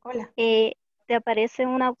 Hola. te aparece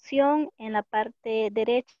una opción en la parte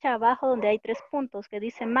derecha abajo donde hay 3 puntos que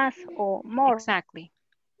dice más o more. Exactly.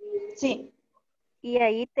 Sí. Y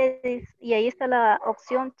ahí está la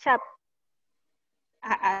opción chat.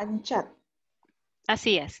 Chat.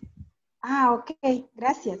 Así es. Ok,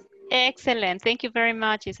 gracias. Excellent. Thank you very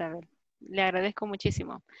much, Isabel. Le agradezco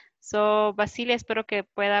muchísimo. So, Basilia, espero que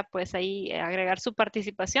pueda pues ahí agregar su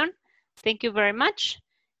participación. Thank you very much.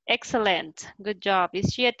 Excellent. Good job.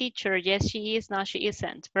 Is she a teacher? Yes, she is. No, she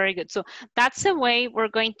isn't. Very good. So that's the way we're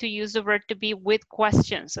going to use the verb to be with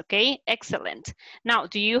questions, okay? Excellent. Now,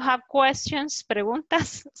 do you have questions?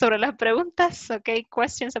 Preguntas sobre las preguntas? Okay,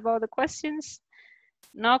 questions about the questions?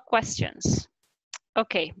 No questions.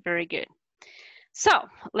 Okay, very good. So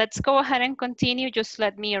let's go ahead and continue. Just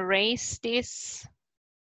let me erase this.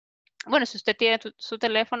 Bueno, si usted tiene su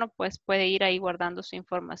teléfono, pues puede ir ahí guardando su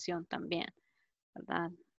información también,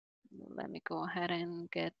 ¿verdad? Let me go ahead and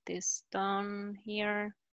get this done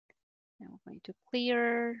here. I'm going to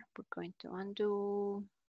clear. We're going to undo.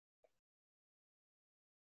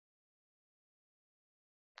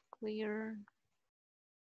 Clear.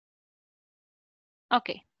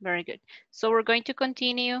 Okay, very good. So we're going to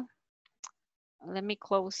continue. Let me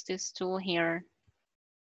close this tool here.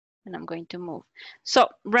 And I'm going to move. So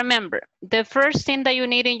remember, the first thing that you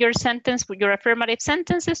need in your sentence, your affirmative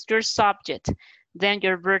sentence is your subject, then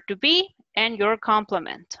your verb to be, and your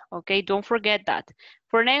complement. Okay, don't forget that.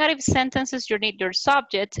 For negative sentences, you need your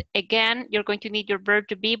subject. Again, you're going to need your verb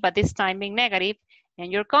to be, but this time being negative,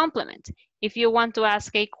 and your complement. If you want to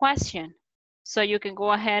ask a question, so you can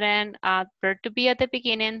go ahead and add verb to be at the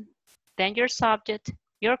beginning, then your subject,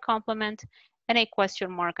 your complement, and a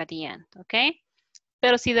question mark at the end. Okay.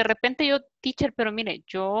 Pero si de repente yo, teacher, pero mire,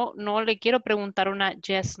 yo no le quiero preguntar una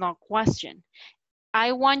yes, no question.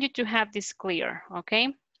 I want you to have this clear, ¿ok?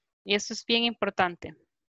 Y eso es bien importante.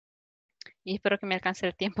 Y espero que me alcance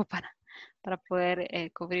el tiempo para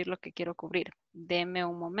poder cubrir lo que quiero cubrir. Deme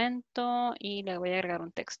un momento y le voy a agregar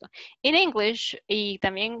un texto. En English y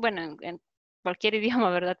también, bueno, en cualquier idioma,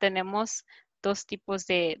 ¿verdad? Tenemos dos tipos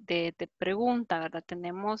de pregunta, ¿verdad?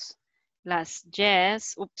 Tenemos las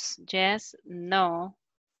yes, yes, no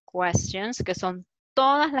questions, que son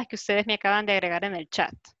todas las que ustedes me acaban de agregar en el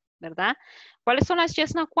chat, ¿verdad? ¿Cuáles son las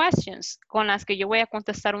yes, no questions? Con las que yo voy a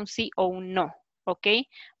contestar un sí o un no, ¿ok?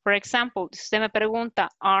 Por ejemplo, si usted me pregunta,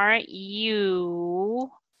 ¿are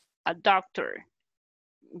you a doctor?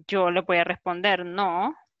 Yo le voy a responder,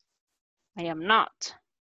 no, I am not,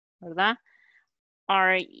 ¿verdad?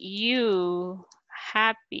 Are you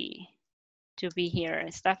happy to be here?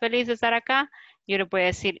 ¿Está feliz de estar acá? Yo le voy a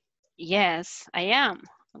decir, yes, I am.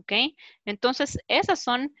 ¿Ok? Entonces, esas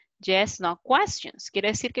son yes, no questions. Quiere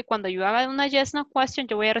decir que cuando yo haga una yes, no question,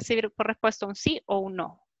 yo voy a recibir por respuesta un sí o un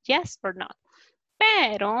no. Yes or not.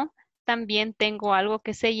 Pero también tengo algo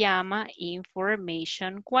que se llama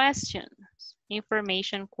information questions.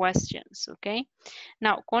 Information questions, ¿ok?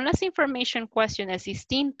 Now, con las information questions es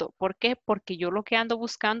distinto. ¿Por qué? Porque yo lo que ando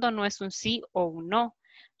buscando no es un sí o un no.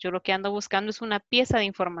 Yo lo que ando buscando es una pieza de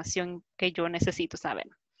información que yo necesito saber.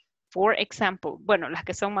 For example, bueno, las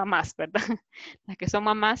que son mamás, ¿verdad? Las que son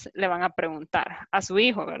mamás le van a preguntar a su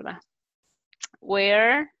hijo, ¿verdad?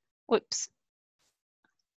 Where, oops,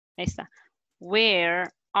 ahí está. Where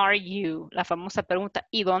are you? La famosa pregunta,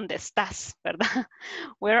 ¿y dónde estás? ¿Verdad?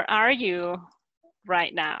 Where are you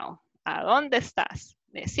right now? ¿A dónde estás?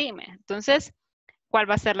 Decime. Entonces, ¿cuál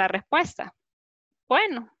va a ser la respuesta?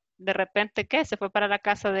 Bueno, de repente, ¿qué? Se fue para la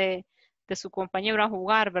casa de su compañero a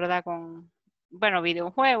jugar, ¿verdad? Con, bueno,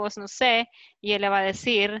 videojuegos, no sé. Y él le va a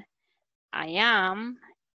decir, I am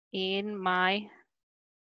in my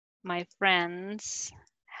friend's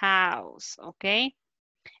house, ¿ok?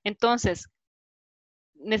 Entonces,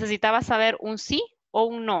 ¿necesitaba saber un sí o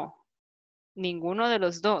un no? Ninguno de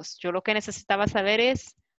los dos. Yo lo que necesitaba saber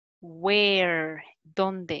es where,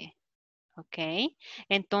 ¿dónde? ¿Ok?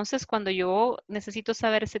 Entonces, cuando yo necesito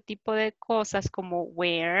saber ese tipo de cosas como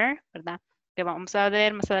where, ¿verdad? Que vamos a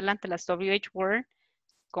ver más adelante las WH word,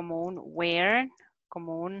 como un where,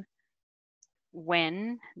 como un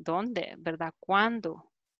when, ¿dónde? ¿Verdad?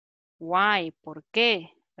 ¿Cuándo? Why, ¿por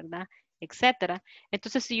qué? ¿Verdad? Etcétera.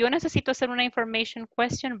 Entonces, si yo necesito hacer una information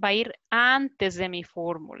question, va a ir antes de mi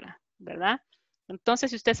fórmula, ¿verdad?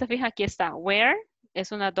 Entonces, si usted se fija, aquí está. Where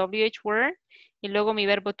es una WH word y luego mi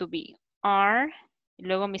verbo to be. Are, y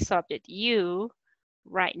luego mi subject. You,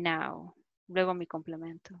 right now. Luego mi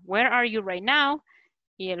complemento. Where are you right now?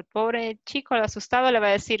 Y el pobre chico, el asustado, le va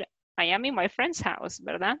a decir, I am in my friend's house,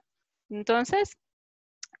 ¿verdad? Entonces,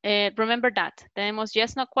 remember that. Tenemos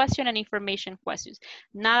yes, no question and information questions.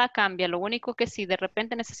 Nada cambia. Lo único que si de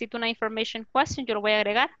repente necesito una information question, yo lo voy a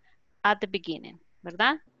agregar at the beginning,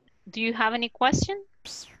 ¿verdad? Do you have any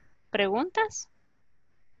questions? ¿Preguntas?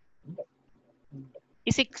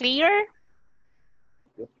 Is it clear?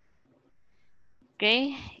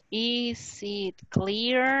 Okay. Is it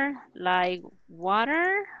clear like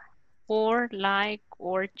water or like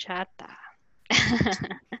horchata?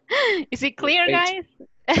 Is it clear, guys?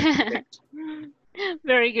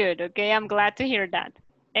 Very good. Okay, I'm glad to hear that.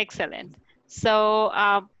 Excellent. So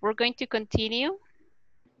we're going to continue.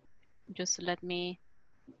 Just let me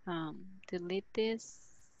delete this.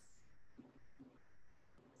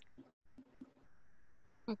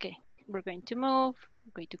 Okay, we're going to move.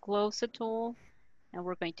 We're going to close the tool, and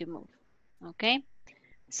we're going to move. Okay.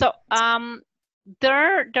 So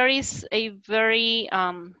there is a very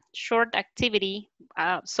short activity.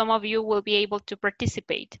 Some of you will be able to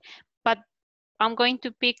participate, but I'm going to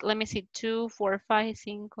pick, let me see, 2, 4, 5, 5,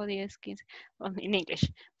 10, 15, in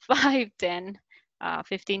English, 5, 10,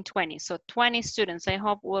 15, 20. So 20 students. I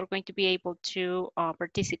hope we're going to be able to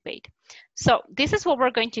participate. So this is what we're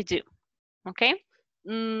going to do, okay?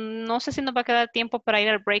 No sé si nos va a quedar tiempo para ir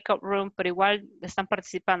al breakout room, pero igual están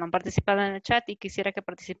participando. Han participado en el chat y quisiera que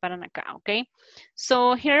participaran acá, okay?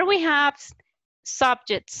 So here we have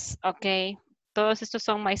subjects, okay? Todos estos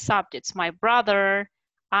son my subjects. My brother,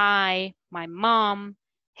 I, my mom,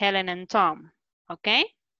 Helen and Tom, okay?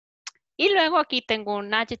 Y luego aquí tengo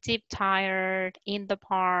un adjective, tired, in the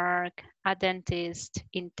park, a dentist,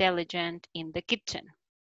 intelligent, in the kitchen.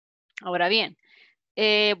 Ahora bien,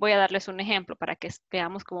 voy a darles un ejemplo para que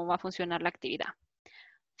veamos cómo va a funcionar la actividad.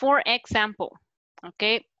 For example,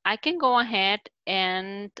 okay, I can go ahead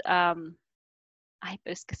and, ay,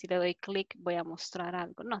 pero es que si le doy clic voy a mostrar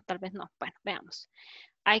algo. No, tal vez no. Bueno, veamos.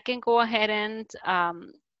 I can go ahead and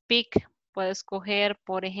pick, puedo escoger,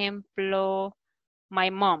 por ejemplo, my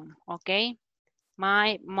mom, okay?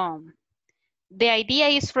 My mom. The idea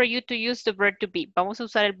is for you to use the verb to be. Vamos a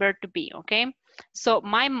usar el verb to be, okay? So,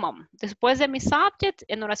 my mom. Después de mi subject,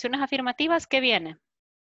 en oraciones afirmativas, ¿qué viene?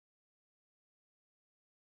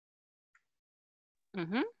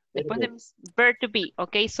 Después de mi verb to be,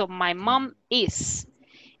 okay? So, my mom is.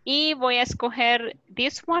 Y voy a escoger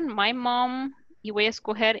this one, my mom, y voy a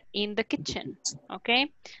escoger in the kitchen,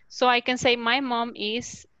 okay? So, I can say my mom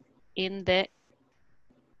is in the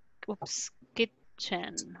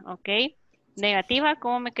kitchen, okay? Negativa,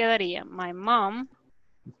 ¿cómo me quedaría? My mom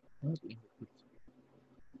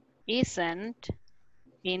isn't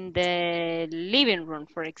in the living room,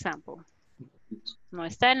 for example. No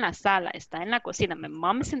está en la sala, está en la cocina. My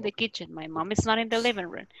mom is in the kitchen. My mom is not in the living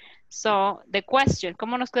room. So, the question,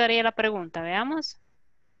 ¿cómo nos quedaría la pregunta? Veamos.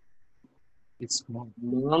 It's mom.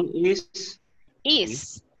 Mom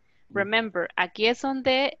is. Remember, aquí es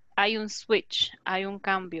donde hay un switch, hay un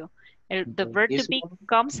cambio. The verb to be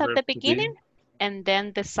comes at the beginning and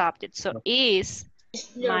then the subject. So, is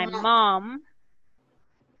my mom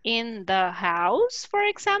in the house, for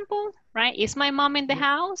example, right? Is my mom in the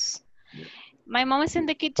house? My mom is in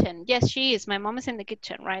the kitchen. Yes, she is. My mom is in the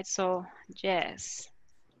kitchen, right? So, yes,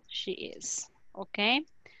 she is. Okay.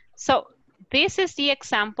 So, this is the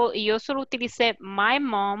example. Y yo solo utilicé my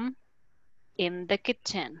mom in the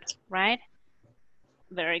kitchen, right?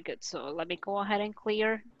 Very good. So, let me go ahead and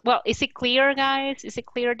clear. Well, is it clear, guys? Is it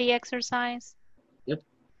clear, the exercise? Yep.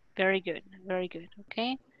 Very good. Very good.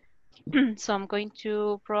 Okay. So, I'm going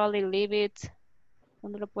to probably leave it.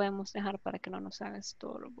 ¿Dónde lo podemos dejar para que no nos haga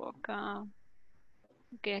estorbo acá?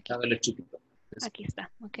 Okay, aquí. Aquí está,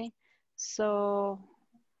 okay. So,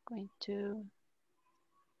 going to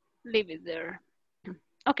leave it there.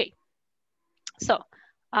 Okay. So,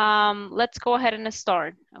 let's go ahead and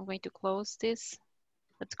start. I'm going to close this.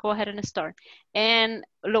 Let's go ahead and start. And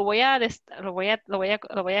lo voy a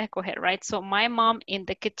escoger, right? So, my mom in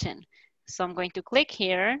the kitchen. So, I'm going to click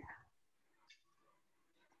here.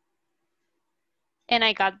 And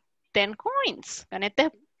I got 10 coins. Gané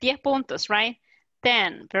 10 puntos, right?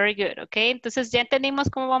 10, very good, okay? Entonces, ¿ya entendimos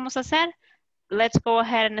cómo vamos a hacer? Let's go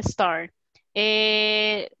ahead and start.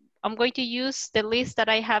 I'm going to use the list that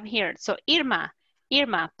I have here. So, Irma,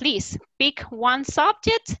 please pick one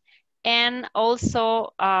subject and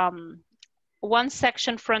also one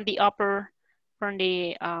section from the upper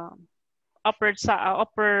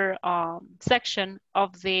section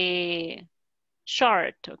of the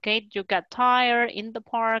chart, okay? You got tired, in the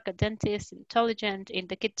park, a dentist, intelligent, in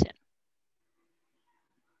the kitchen.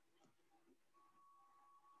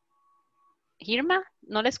 Irma,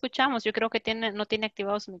 no le escuchamos. Yo creo que no tiene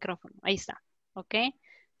activado su micrófono. Ahí está, okay?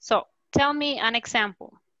 So, tell me an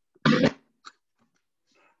example.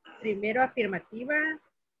 Primero afirmativa,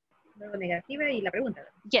 luego negativa y la pregunta.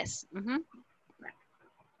 Yes.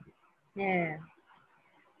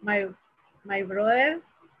 My brother.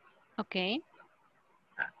 Okay.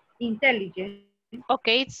 Intelligent.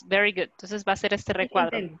 Okay, it's very good. Entonces va a ser este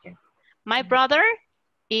recuadro. My brother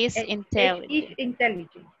is intelligent. Is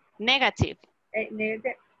intelligent. Negative.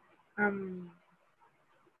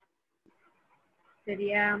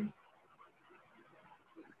 Sería.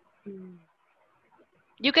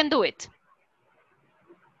 You can do it.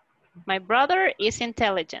 My brother is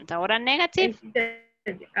intelligent. Ahora negative.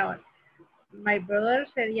 Ahora, my brother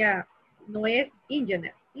sería, no es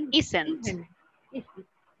engineer. Isn't. Engineer.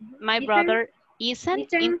 My Isn't- brother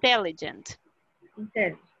isn't intelligent.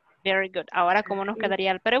 Intelligent. Very good. Ahora, ¿cómo nos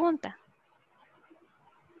quedaría la pregunta?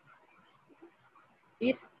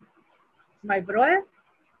 Is my brother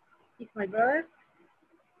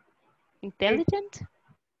Intelligent?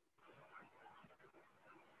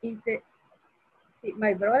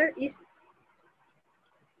 my brother is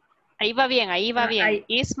Ahí va bien, ahí va bien.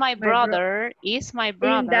 Is my brother.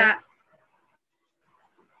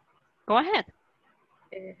 Go ahead.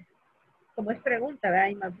 Como es pregunta,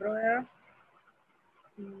 ¿verdad? My brother.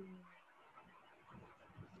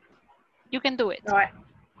 You can do it. No,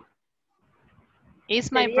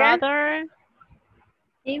 is my brother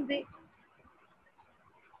in the...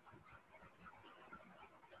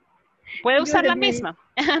 Puede usar la misma.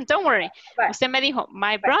 Don't worry. Usted me dijo,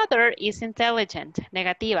 my brother is intelligent.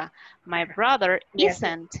 Negativa. My brother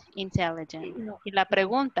isn't intelligent. No. Y la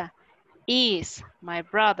pregunta, is my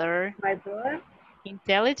brother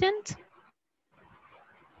intelligent?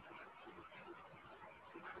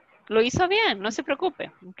 Lo hizo bien, no se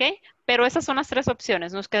preocupe, ¿ok? Pero esas son las tres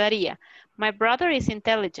opciones. Nos quedaría, my brother is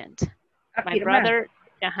intelligent. My brother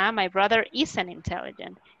isn't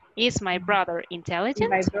intelligent. Is my brother intelligent?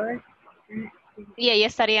 My brother, y ahí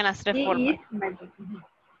estarían las tres formas.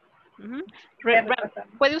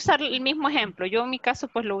 Puede usar el mismo ejemplo. Yo en mi caso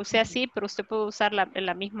pues lo usé así, pero usted puede usar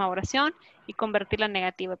la misma oración y convertirla en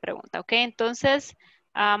negativa pregunta, ¿ok? Entonces,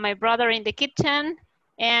 my brother in the kitchen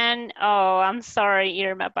and, oh, I'm sorry,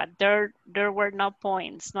 Irma, but there were no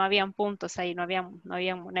points. No habían puntos ahí, no habían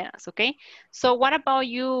monedas, ¿ok? So what about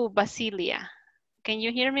you, Basilia? Can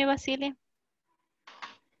you hear me, Basilia?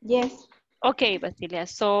 Yes. Okay, Basilia.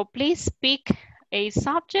 So please pick a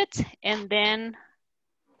subject and then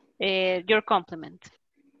your complement.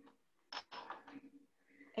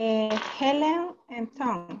 Helen and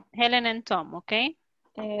Tom. Helen and Tom, okay?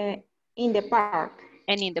 In the park.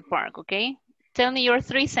 And in the park, okay? Tell me your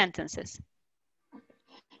three sentences.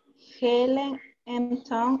 Helen and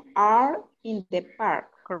Tom are in the park.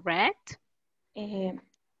 Correct. The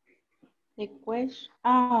question.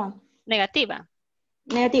 Negativa.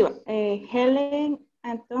 Negativa. Helen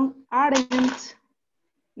and Tom are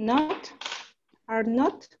not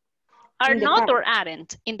or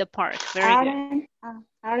aren't in the park. Very good.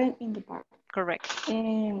 Aren't in the park. Correct.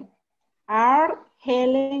 Are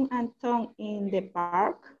Helen and Tom in the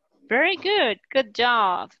park? Very good. Good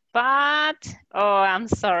job. But, oh, I'm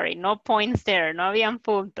sorry. No points there. No habían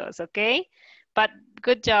puntos, okay? But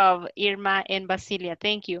good job, Irma and Basilia.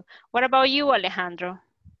 Thank you. What about you, Alejandro?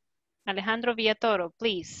 Alejandro Villatoro,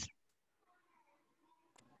 please.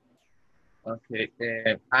 Okay.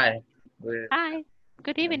 Hi. Hi.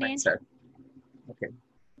 Good evening. Okay.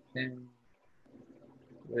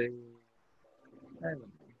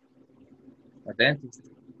 A dentist.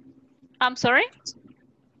 I'm sorry?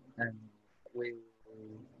 And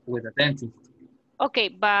with a dentist. Okay,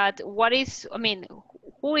 but what is, I mean,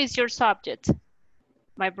 who is your subject?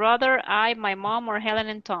 My brother, I, my mom, or Helen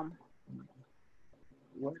and Tom?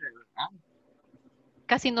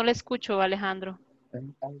 Casi no le escucho, Alejandro. I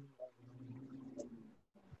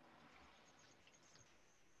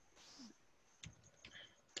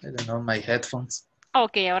don't know, my headphones.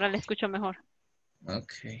 Okay, ahora le escucho mejor.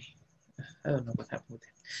 Okay. I don't know what happened with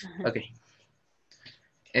it. Okay.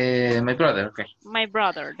 My brother, okay. My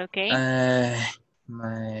brother, okay.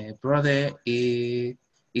 My brother is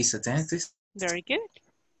a dentist. Very good.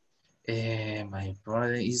 My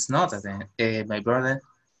brother is not a dentist. My brother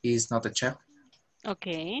is not a chef.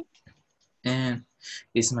 Okay. And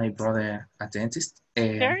is my brother a dentist?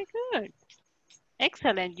 Very good.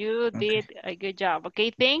 Excellent. You did a good job.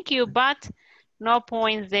 Okay, thank you, but no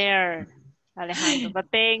points there, Alejandro, but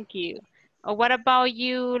thank you. What about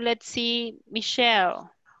you? Let's see, Michelle.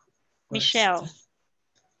 Michelle.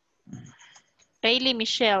 Bailey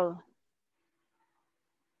Michelle.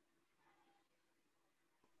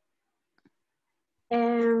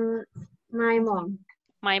 My mom.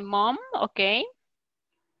 My mom, okay.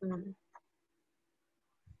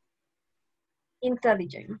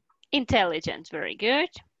 Intelligent. Intelligent, very good.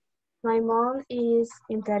 My mom is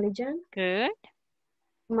intelligent. Good.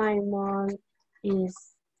 My mom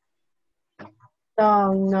is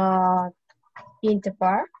not in the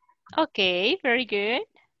park. Okay, very good.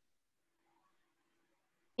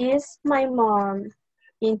 Is my mom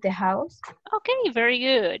in the house? Okay, very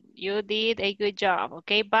good. You did a good job,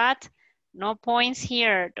 okay, but no points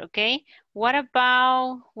here, okay? What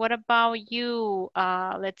about you?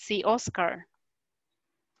 Let's see, Oscar.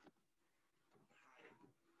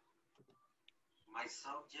 My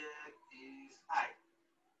subject is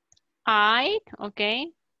I.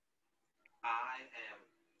 Okay. I am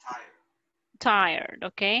tired. Tired,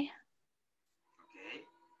 okay. Okay.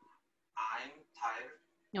 I'm tired.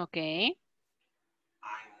 Okay.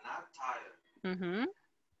 I'm not tired. Mm-hmm.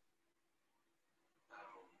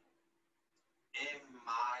 Am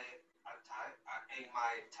I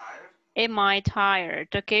tired? Am I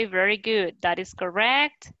tired? Okay, very good. That is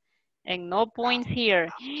correct. And no points here.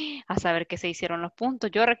 A saber que se hicieron los puntos.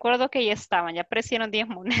 Yo recuerdo que ya estaban, ya aparecieron 10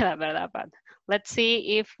 monedas, ¿verdad? But let's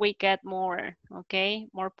see if we get more, okay?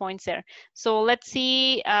 More points there. So let's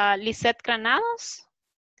see, Lisette Granados.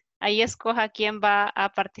 Ahí escoja quién va a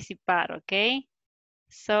participar, okay?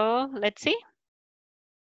 So, let's see.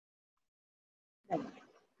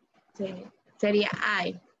 Sería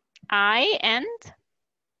I. I and?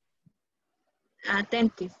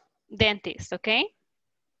 Dentist. Dentist, okay?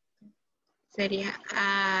 Sería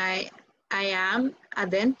I am a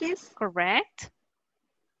dentist. Correct.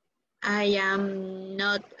 I am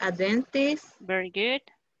not a dentist. Very good.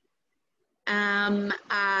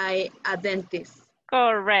 I a dentist.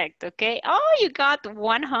 Correct, okay. Oh, you got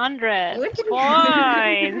 100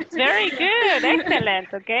 points. Very good,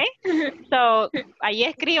 excellent, okay. So, ahí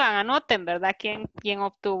escriban, anoten, ¿verdad? ¿Quién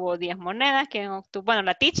obtuvo 10 monedas? ¿Quién obtuvo? Bueno,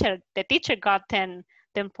 the teacher got 10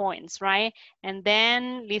 points, right? And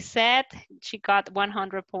then Lisette, she got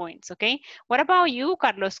 100 points, okay? What about you,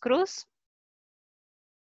 Carlos Cruz?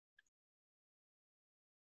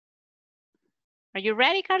 Are you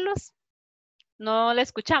ready, Carlos? No le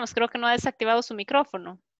escuchamos, creo que no ha desactivado su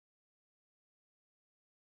micrófono.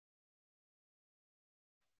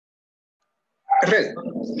 Red.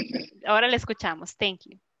 Ahora le escuchamos, thank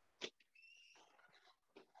you.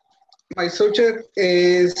 My subject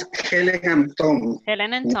is Helen and Tom.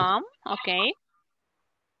 Helen and Tom, okay.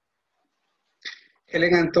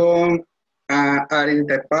 Helen and Tom are in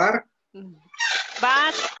the park.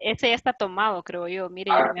 But ese ya está tomado, creo yo. Mire,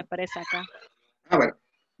 ya no me aparece acá. Bueno.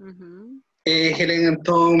 Helen and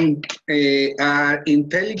Tom are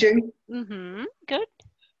intelligent. Good.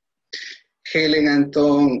 Helen and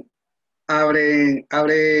Tom abren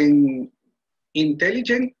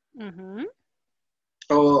intelligent.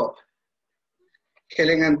 O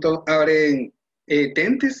Helen and Tom abren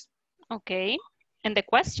dentist. Okay. And the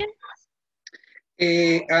question?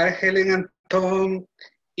 Are Helen and Tom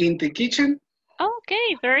in the kitchen?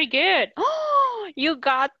 Okay, very good. Oh, you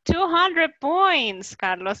got 200 points,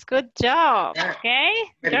 Carlos. Good job. Okay,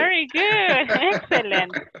 very good.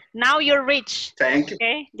 Excellent. Now you're rich. Thank you.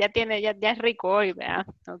 Okay, ya es rico hoy, ¿verdad?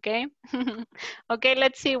 Okay. Okay,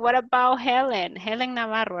 let's see. What about Helen? Helen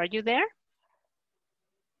Navarro, are you there?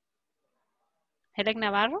 Helen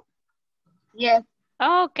Navarro? Yes.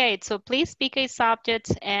 Okay, so please pick a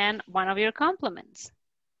subject and one of your compliments.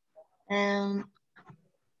 My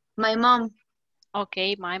mom.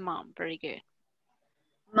 Okay, my mom. Very good.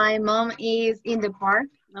 My mom is in the park.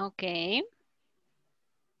 Okay.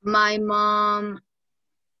 My mom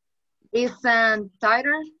isn't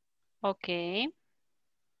tired. Okay.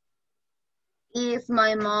 Is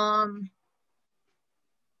my mom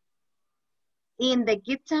in the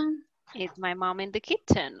kitchen? Is my mom in the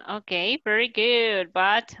kitchen? Okay, very good.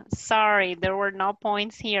 But sorry, there were no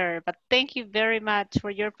points here. But thank you very much for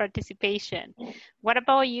your participation. What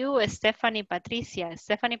about you, Stephanie Patricia?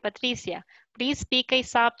 Stephanie Patricia, please pick a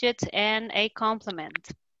subject and a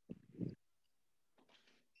complement.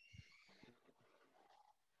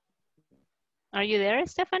 Are you there,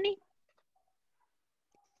 Stephanie?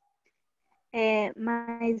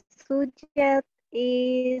 My subject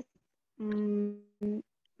is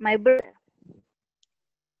my brother.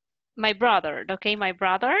 My brother, okay, my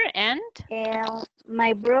brother and?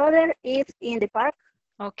 My brother is in the park.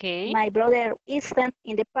 Okay. My brother isn't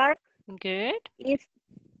in the park. Good.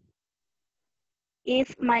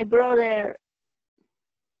 Is my brother.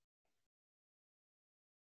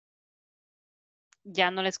 Ya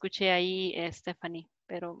no le escuché ahí, Stephanie,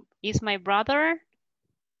 pero is my brother?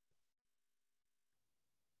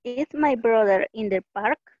 Is my brother in the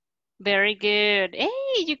park? Very good.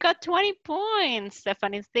 Hey, you got 20 points,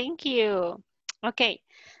 Stephanie. Thank you. Okay,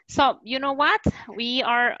 so you know what? We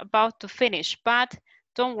are about to finish, but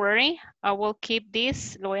don't worry. I will keep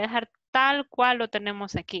this. Lo voy a dejar tal cual lo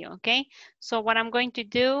tenemos aquí, okay? So what I'm going to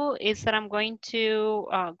do is that I'm going to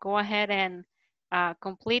go ahead and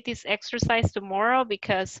complete this exercise tomorrow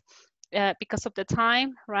because of the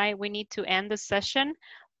time, right? We need to end the session,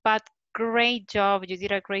 but great job. You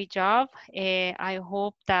did a great job. I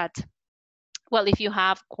hope that well, if you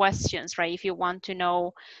have questions, right? If you want to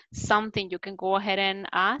know something, you can go ahead and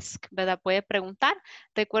ask, ¿verdad? Puede preguntar.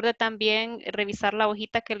 Recuerde también revisar la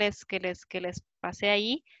hojita que les pasé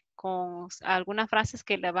ahí con algunas frases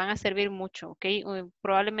que le van a servir mucho, ¿ok?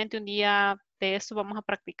 Probablemente un día de esto vamos a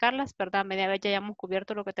practicarlas, ¿verdad? Media vez ya hayamos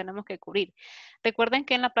cubierto lo que tenemos que cubrir. Recuerden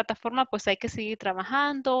que en la plataforma pues hay que seguir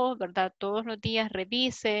trabajando, ¿verdad? Todos los días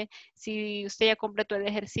revise. Si usted ya completó el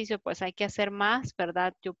ejercicio, pues hay que hacer más,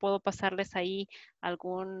 ¿verdad? Yo puedo pasarles ahí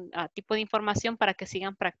algún tipo de información para que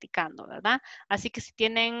sigan practicando, ¿verdad? Así que si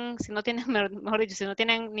no tienen, mejor dicho, si no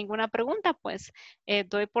tienen ninguna pregunta, pues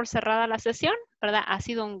doy por cerrada la sesión, ¿verdad? Ha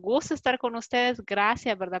sido un gusto estar con ustedes.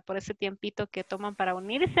 Gracias, ¿verdad? Por ese tiempito que toman para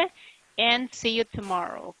unirse. And see you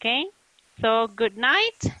tomorrow, okay? So good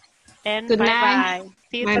night and Good bye-bye. night.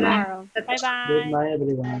 See you Bye-bye. tomorrow. Bye-bye. Good night,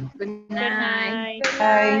 everyone. Good Good night. night. Good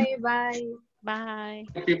Bye. night. Bye.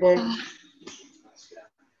 Bye. People.